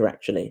Jamaica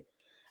actually,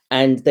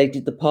 and they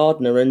did the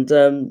partner, and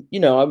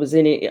I was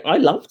in it. I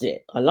loved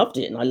it,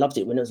 and I loved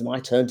it when it was my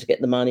turn to get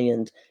the money,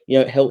 and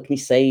it helped me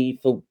save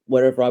for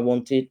wherever I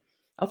wanted.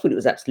 I thought it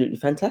was absolutely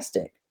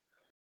fantastic.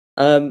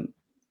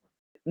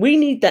 We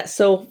need that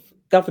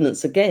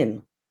self-governance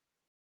again.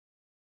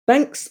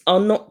 Banks are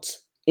not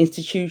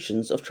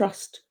institutions of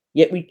trust,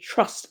 yet we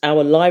trust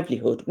our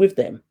livelihood with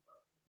them.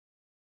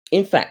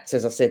 In fact,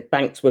 as I said,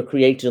 banks were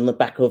created on the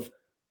back of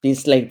the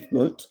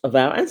enslavement of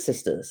our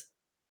ancestors.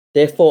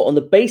 Therefore, on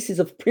the basis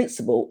of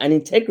principle and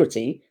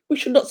integrity, we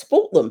should not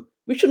support them.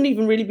 We shouldn't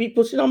even really be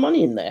putting our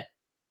money in there.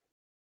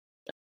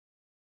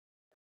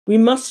 We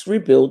must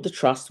rebuild the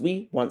trust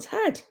we once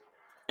had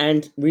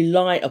and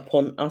rely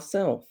upon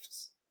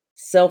ourselves.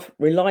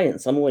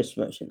 Self-reliance, I'm always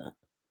promoting that.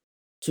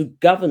 To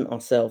govern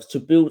ourselves, to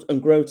build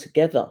and grow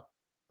together.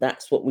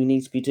 That's what we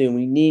need to be doing.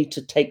 We need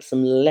to take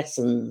some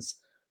lessons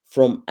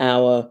from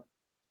our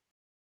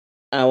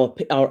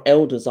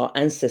elders, our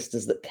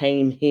ancestors that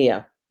came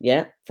here,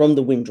 from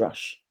the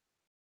Windrush.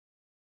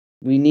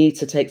 We need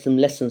to take some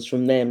lessons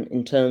from them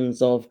in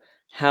terms of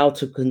how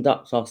to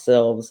conduct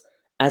ourselves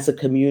as a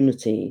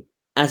community,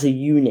 as a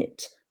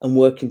unit, and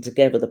working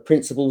together, the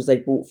principles they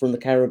brought from the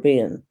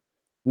Caribbean,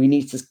 we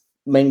need to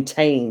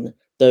maintain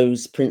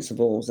those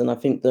principles. And I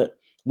think that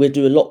we'll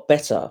do a lot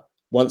better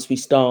once we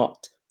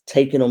start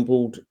taking on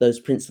board those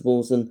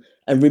principles and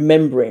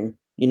remembering,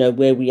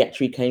 where we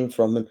actually came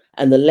from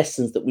and the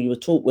lessons that we were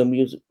taught when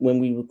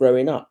we were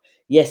growing up.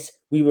 Yes,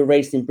 we were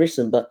raised in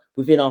Britain, but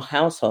within our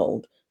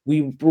household,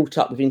 we were brought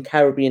up within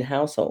Caribbean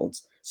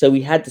households. So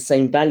we had the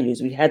same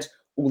values, we had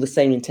all the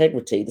same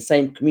integrity, the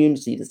same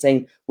community, the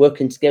same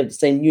working together, the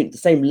same unit, the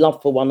same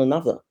love for one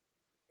another,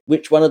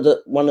 which one of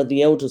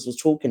the elders was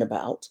talking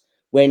about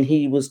when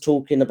he was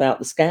talking about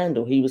the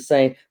scandal. He was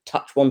saying,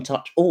 touch one,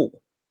 touch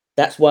all.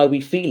 That's why we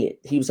feel it.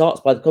 He was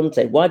asked by the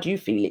commentator, why do you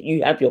feel it?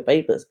 You have your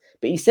papers.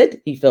 But he said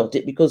he felt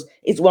it because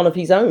it's one of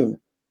his own.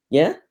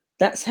 Yeah?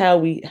 That's how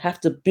we have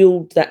to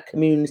build that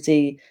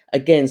community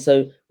again.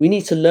 So we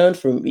need to learn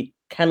from it. We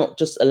cannot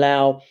just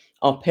allow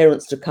our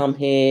parents to come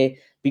here,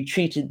 be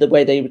treated the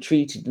way they were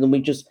treated, and then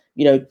we just,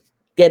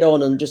 get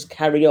on and just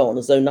carry on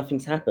as though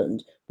nothing's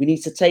happened. We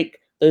need to take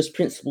those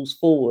principles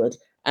forward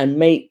and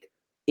make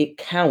it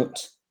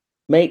count.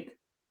 Make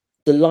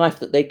the life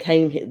that they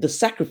came here, the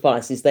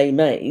sacrifices they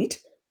made,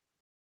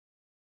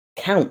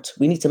 count.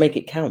 We need to make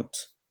it count.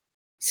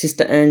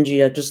 Sister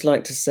Angie, I'd just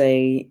like to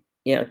say,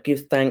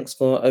 give thanks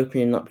for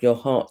opening up your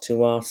heart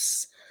to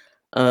us.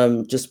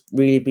 Just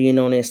really being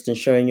honest and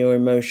showing your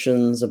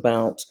emotions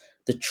about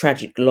the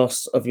tragic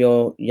loss of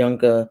your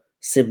younger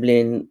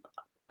sibling.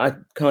 I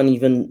can't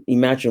even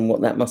imagine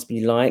what that must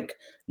be like,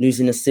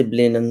 losing a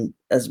sibling and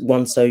as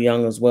one so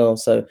young as well.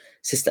 So,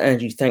 Sister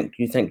Angie, thank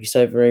you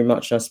so very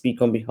much. And I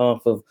speak on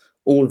behalf of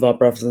all of our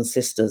brothers and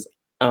sisters.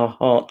 Our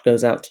heart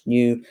goes out to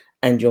you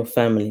and your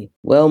family.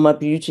 Well, my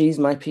beauties,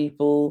 my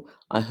people,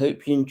 I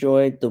hope you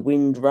enjoyed the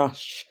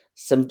Windrush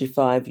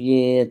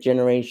 75-year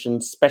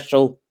generation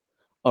special,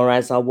 or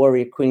as our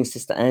warrior queen,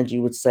 Sister Angie,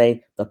 would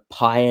say, the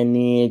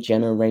pioneer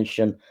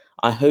generation.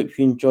 I hope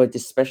you enjoyed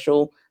this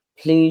special.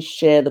 Please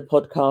share the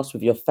podcast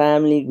with your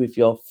family, with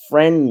your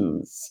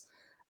friends,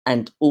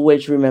 and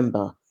always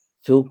remember,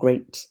 feel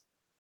great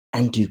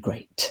and do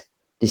great.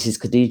 This is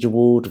Khadija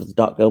Ward of the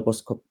Dark Girl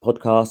Boss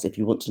podcast. If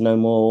you want to know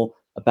more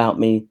about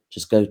me,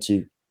 just go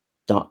to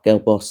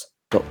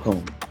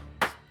darkgirlboss.com.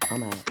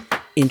 I'm out.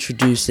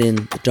 Introducing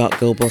the Dark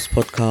Girl Boss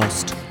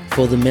podcast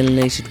for the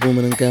melanated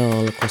woman and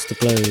girl across the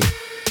globe.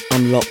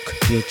 Unlock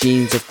your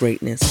genes of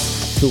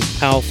greatness. Feel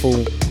powerful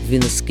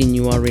within the skin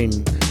you are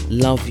in.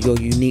 Love your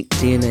unique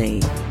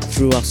DNA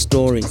through our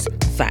stories,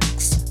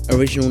 facts,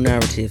 original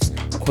narratives,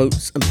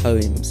 quotes and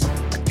poems.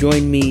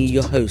 Join me,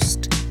 your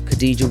host,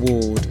 Khadija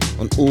Ward,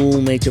 on all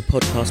major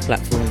podcast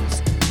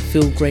platforms.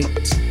 Feel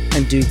great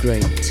and do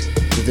great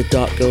with the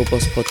Dark Girl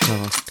Boss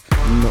podcast,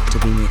 not to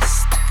be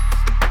missed.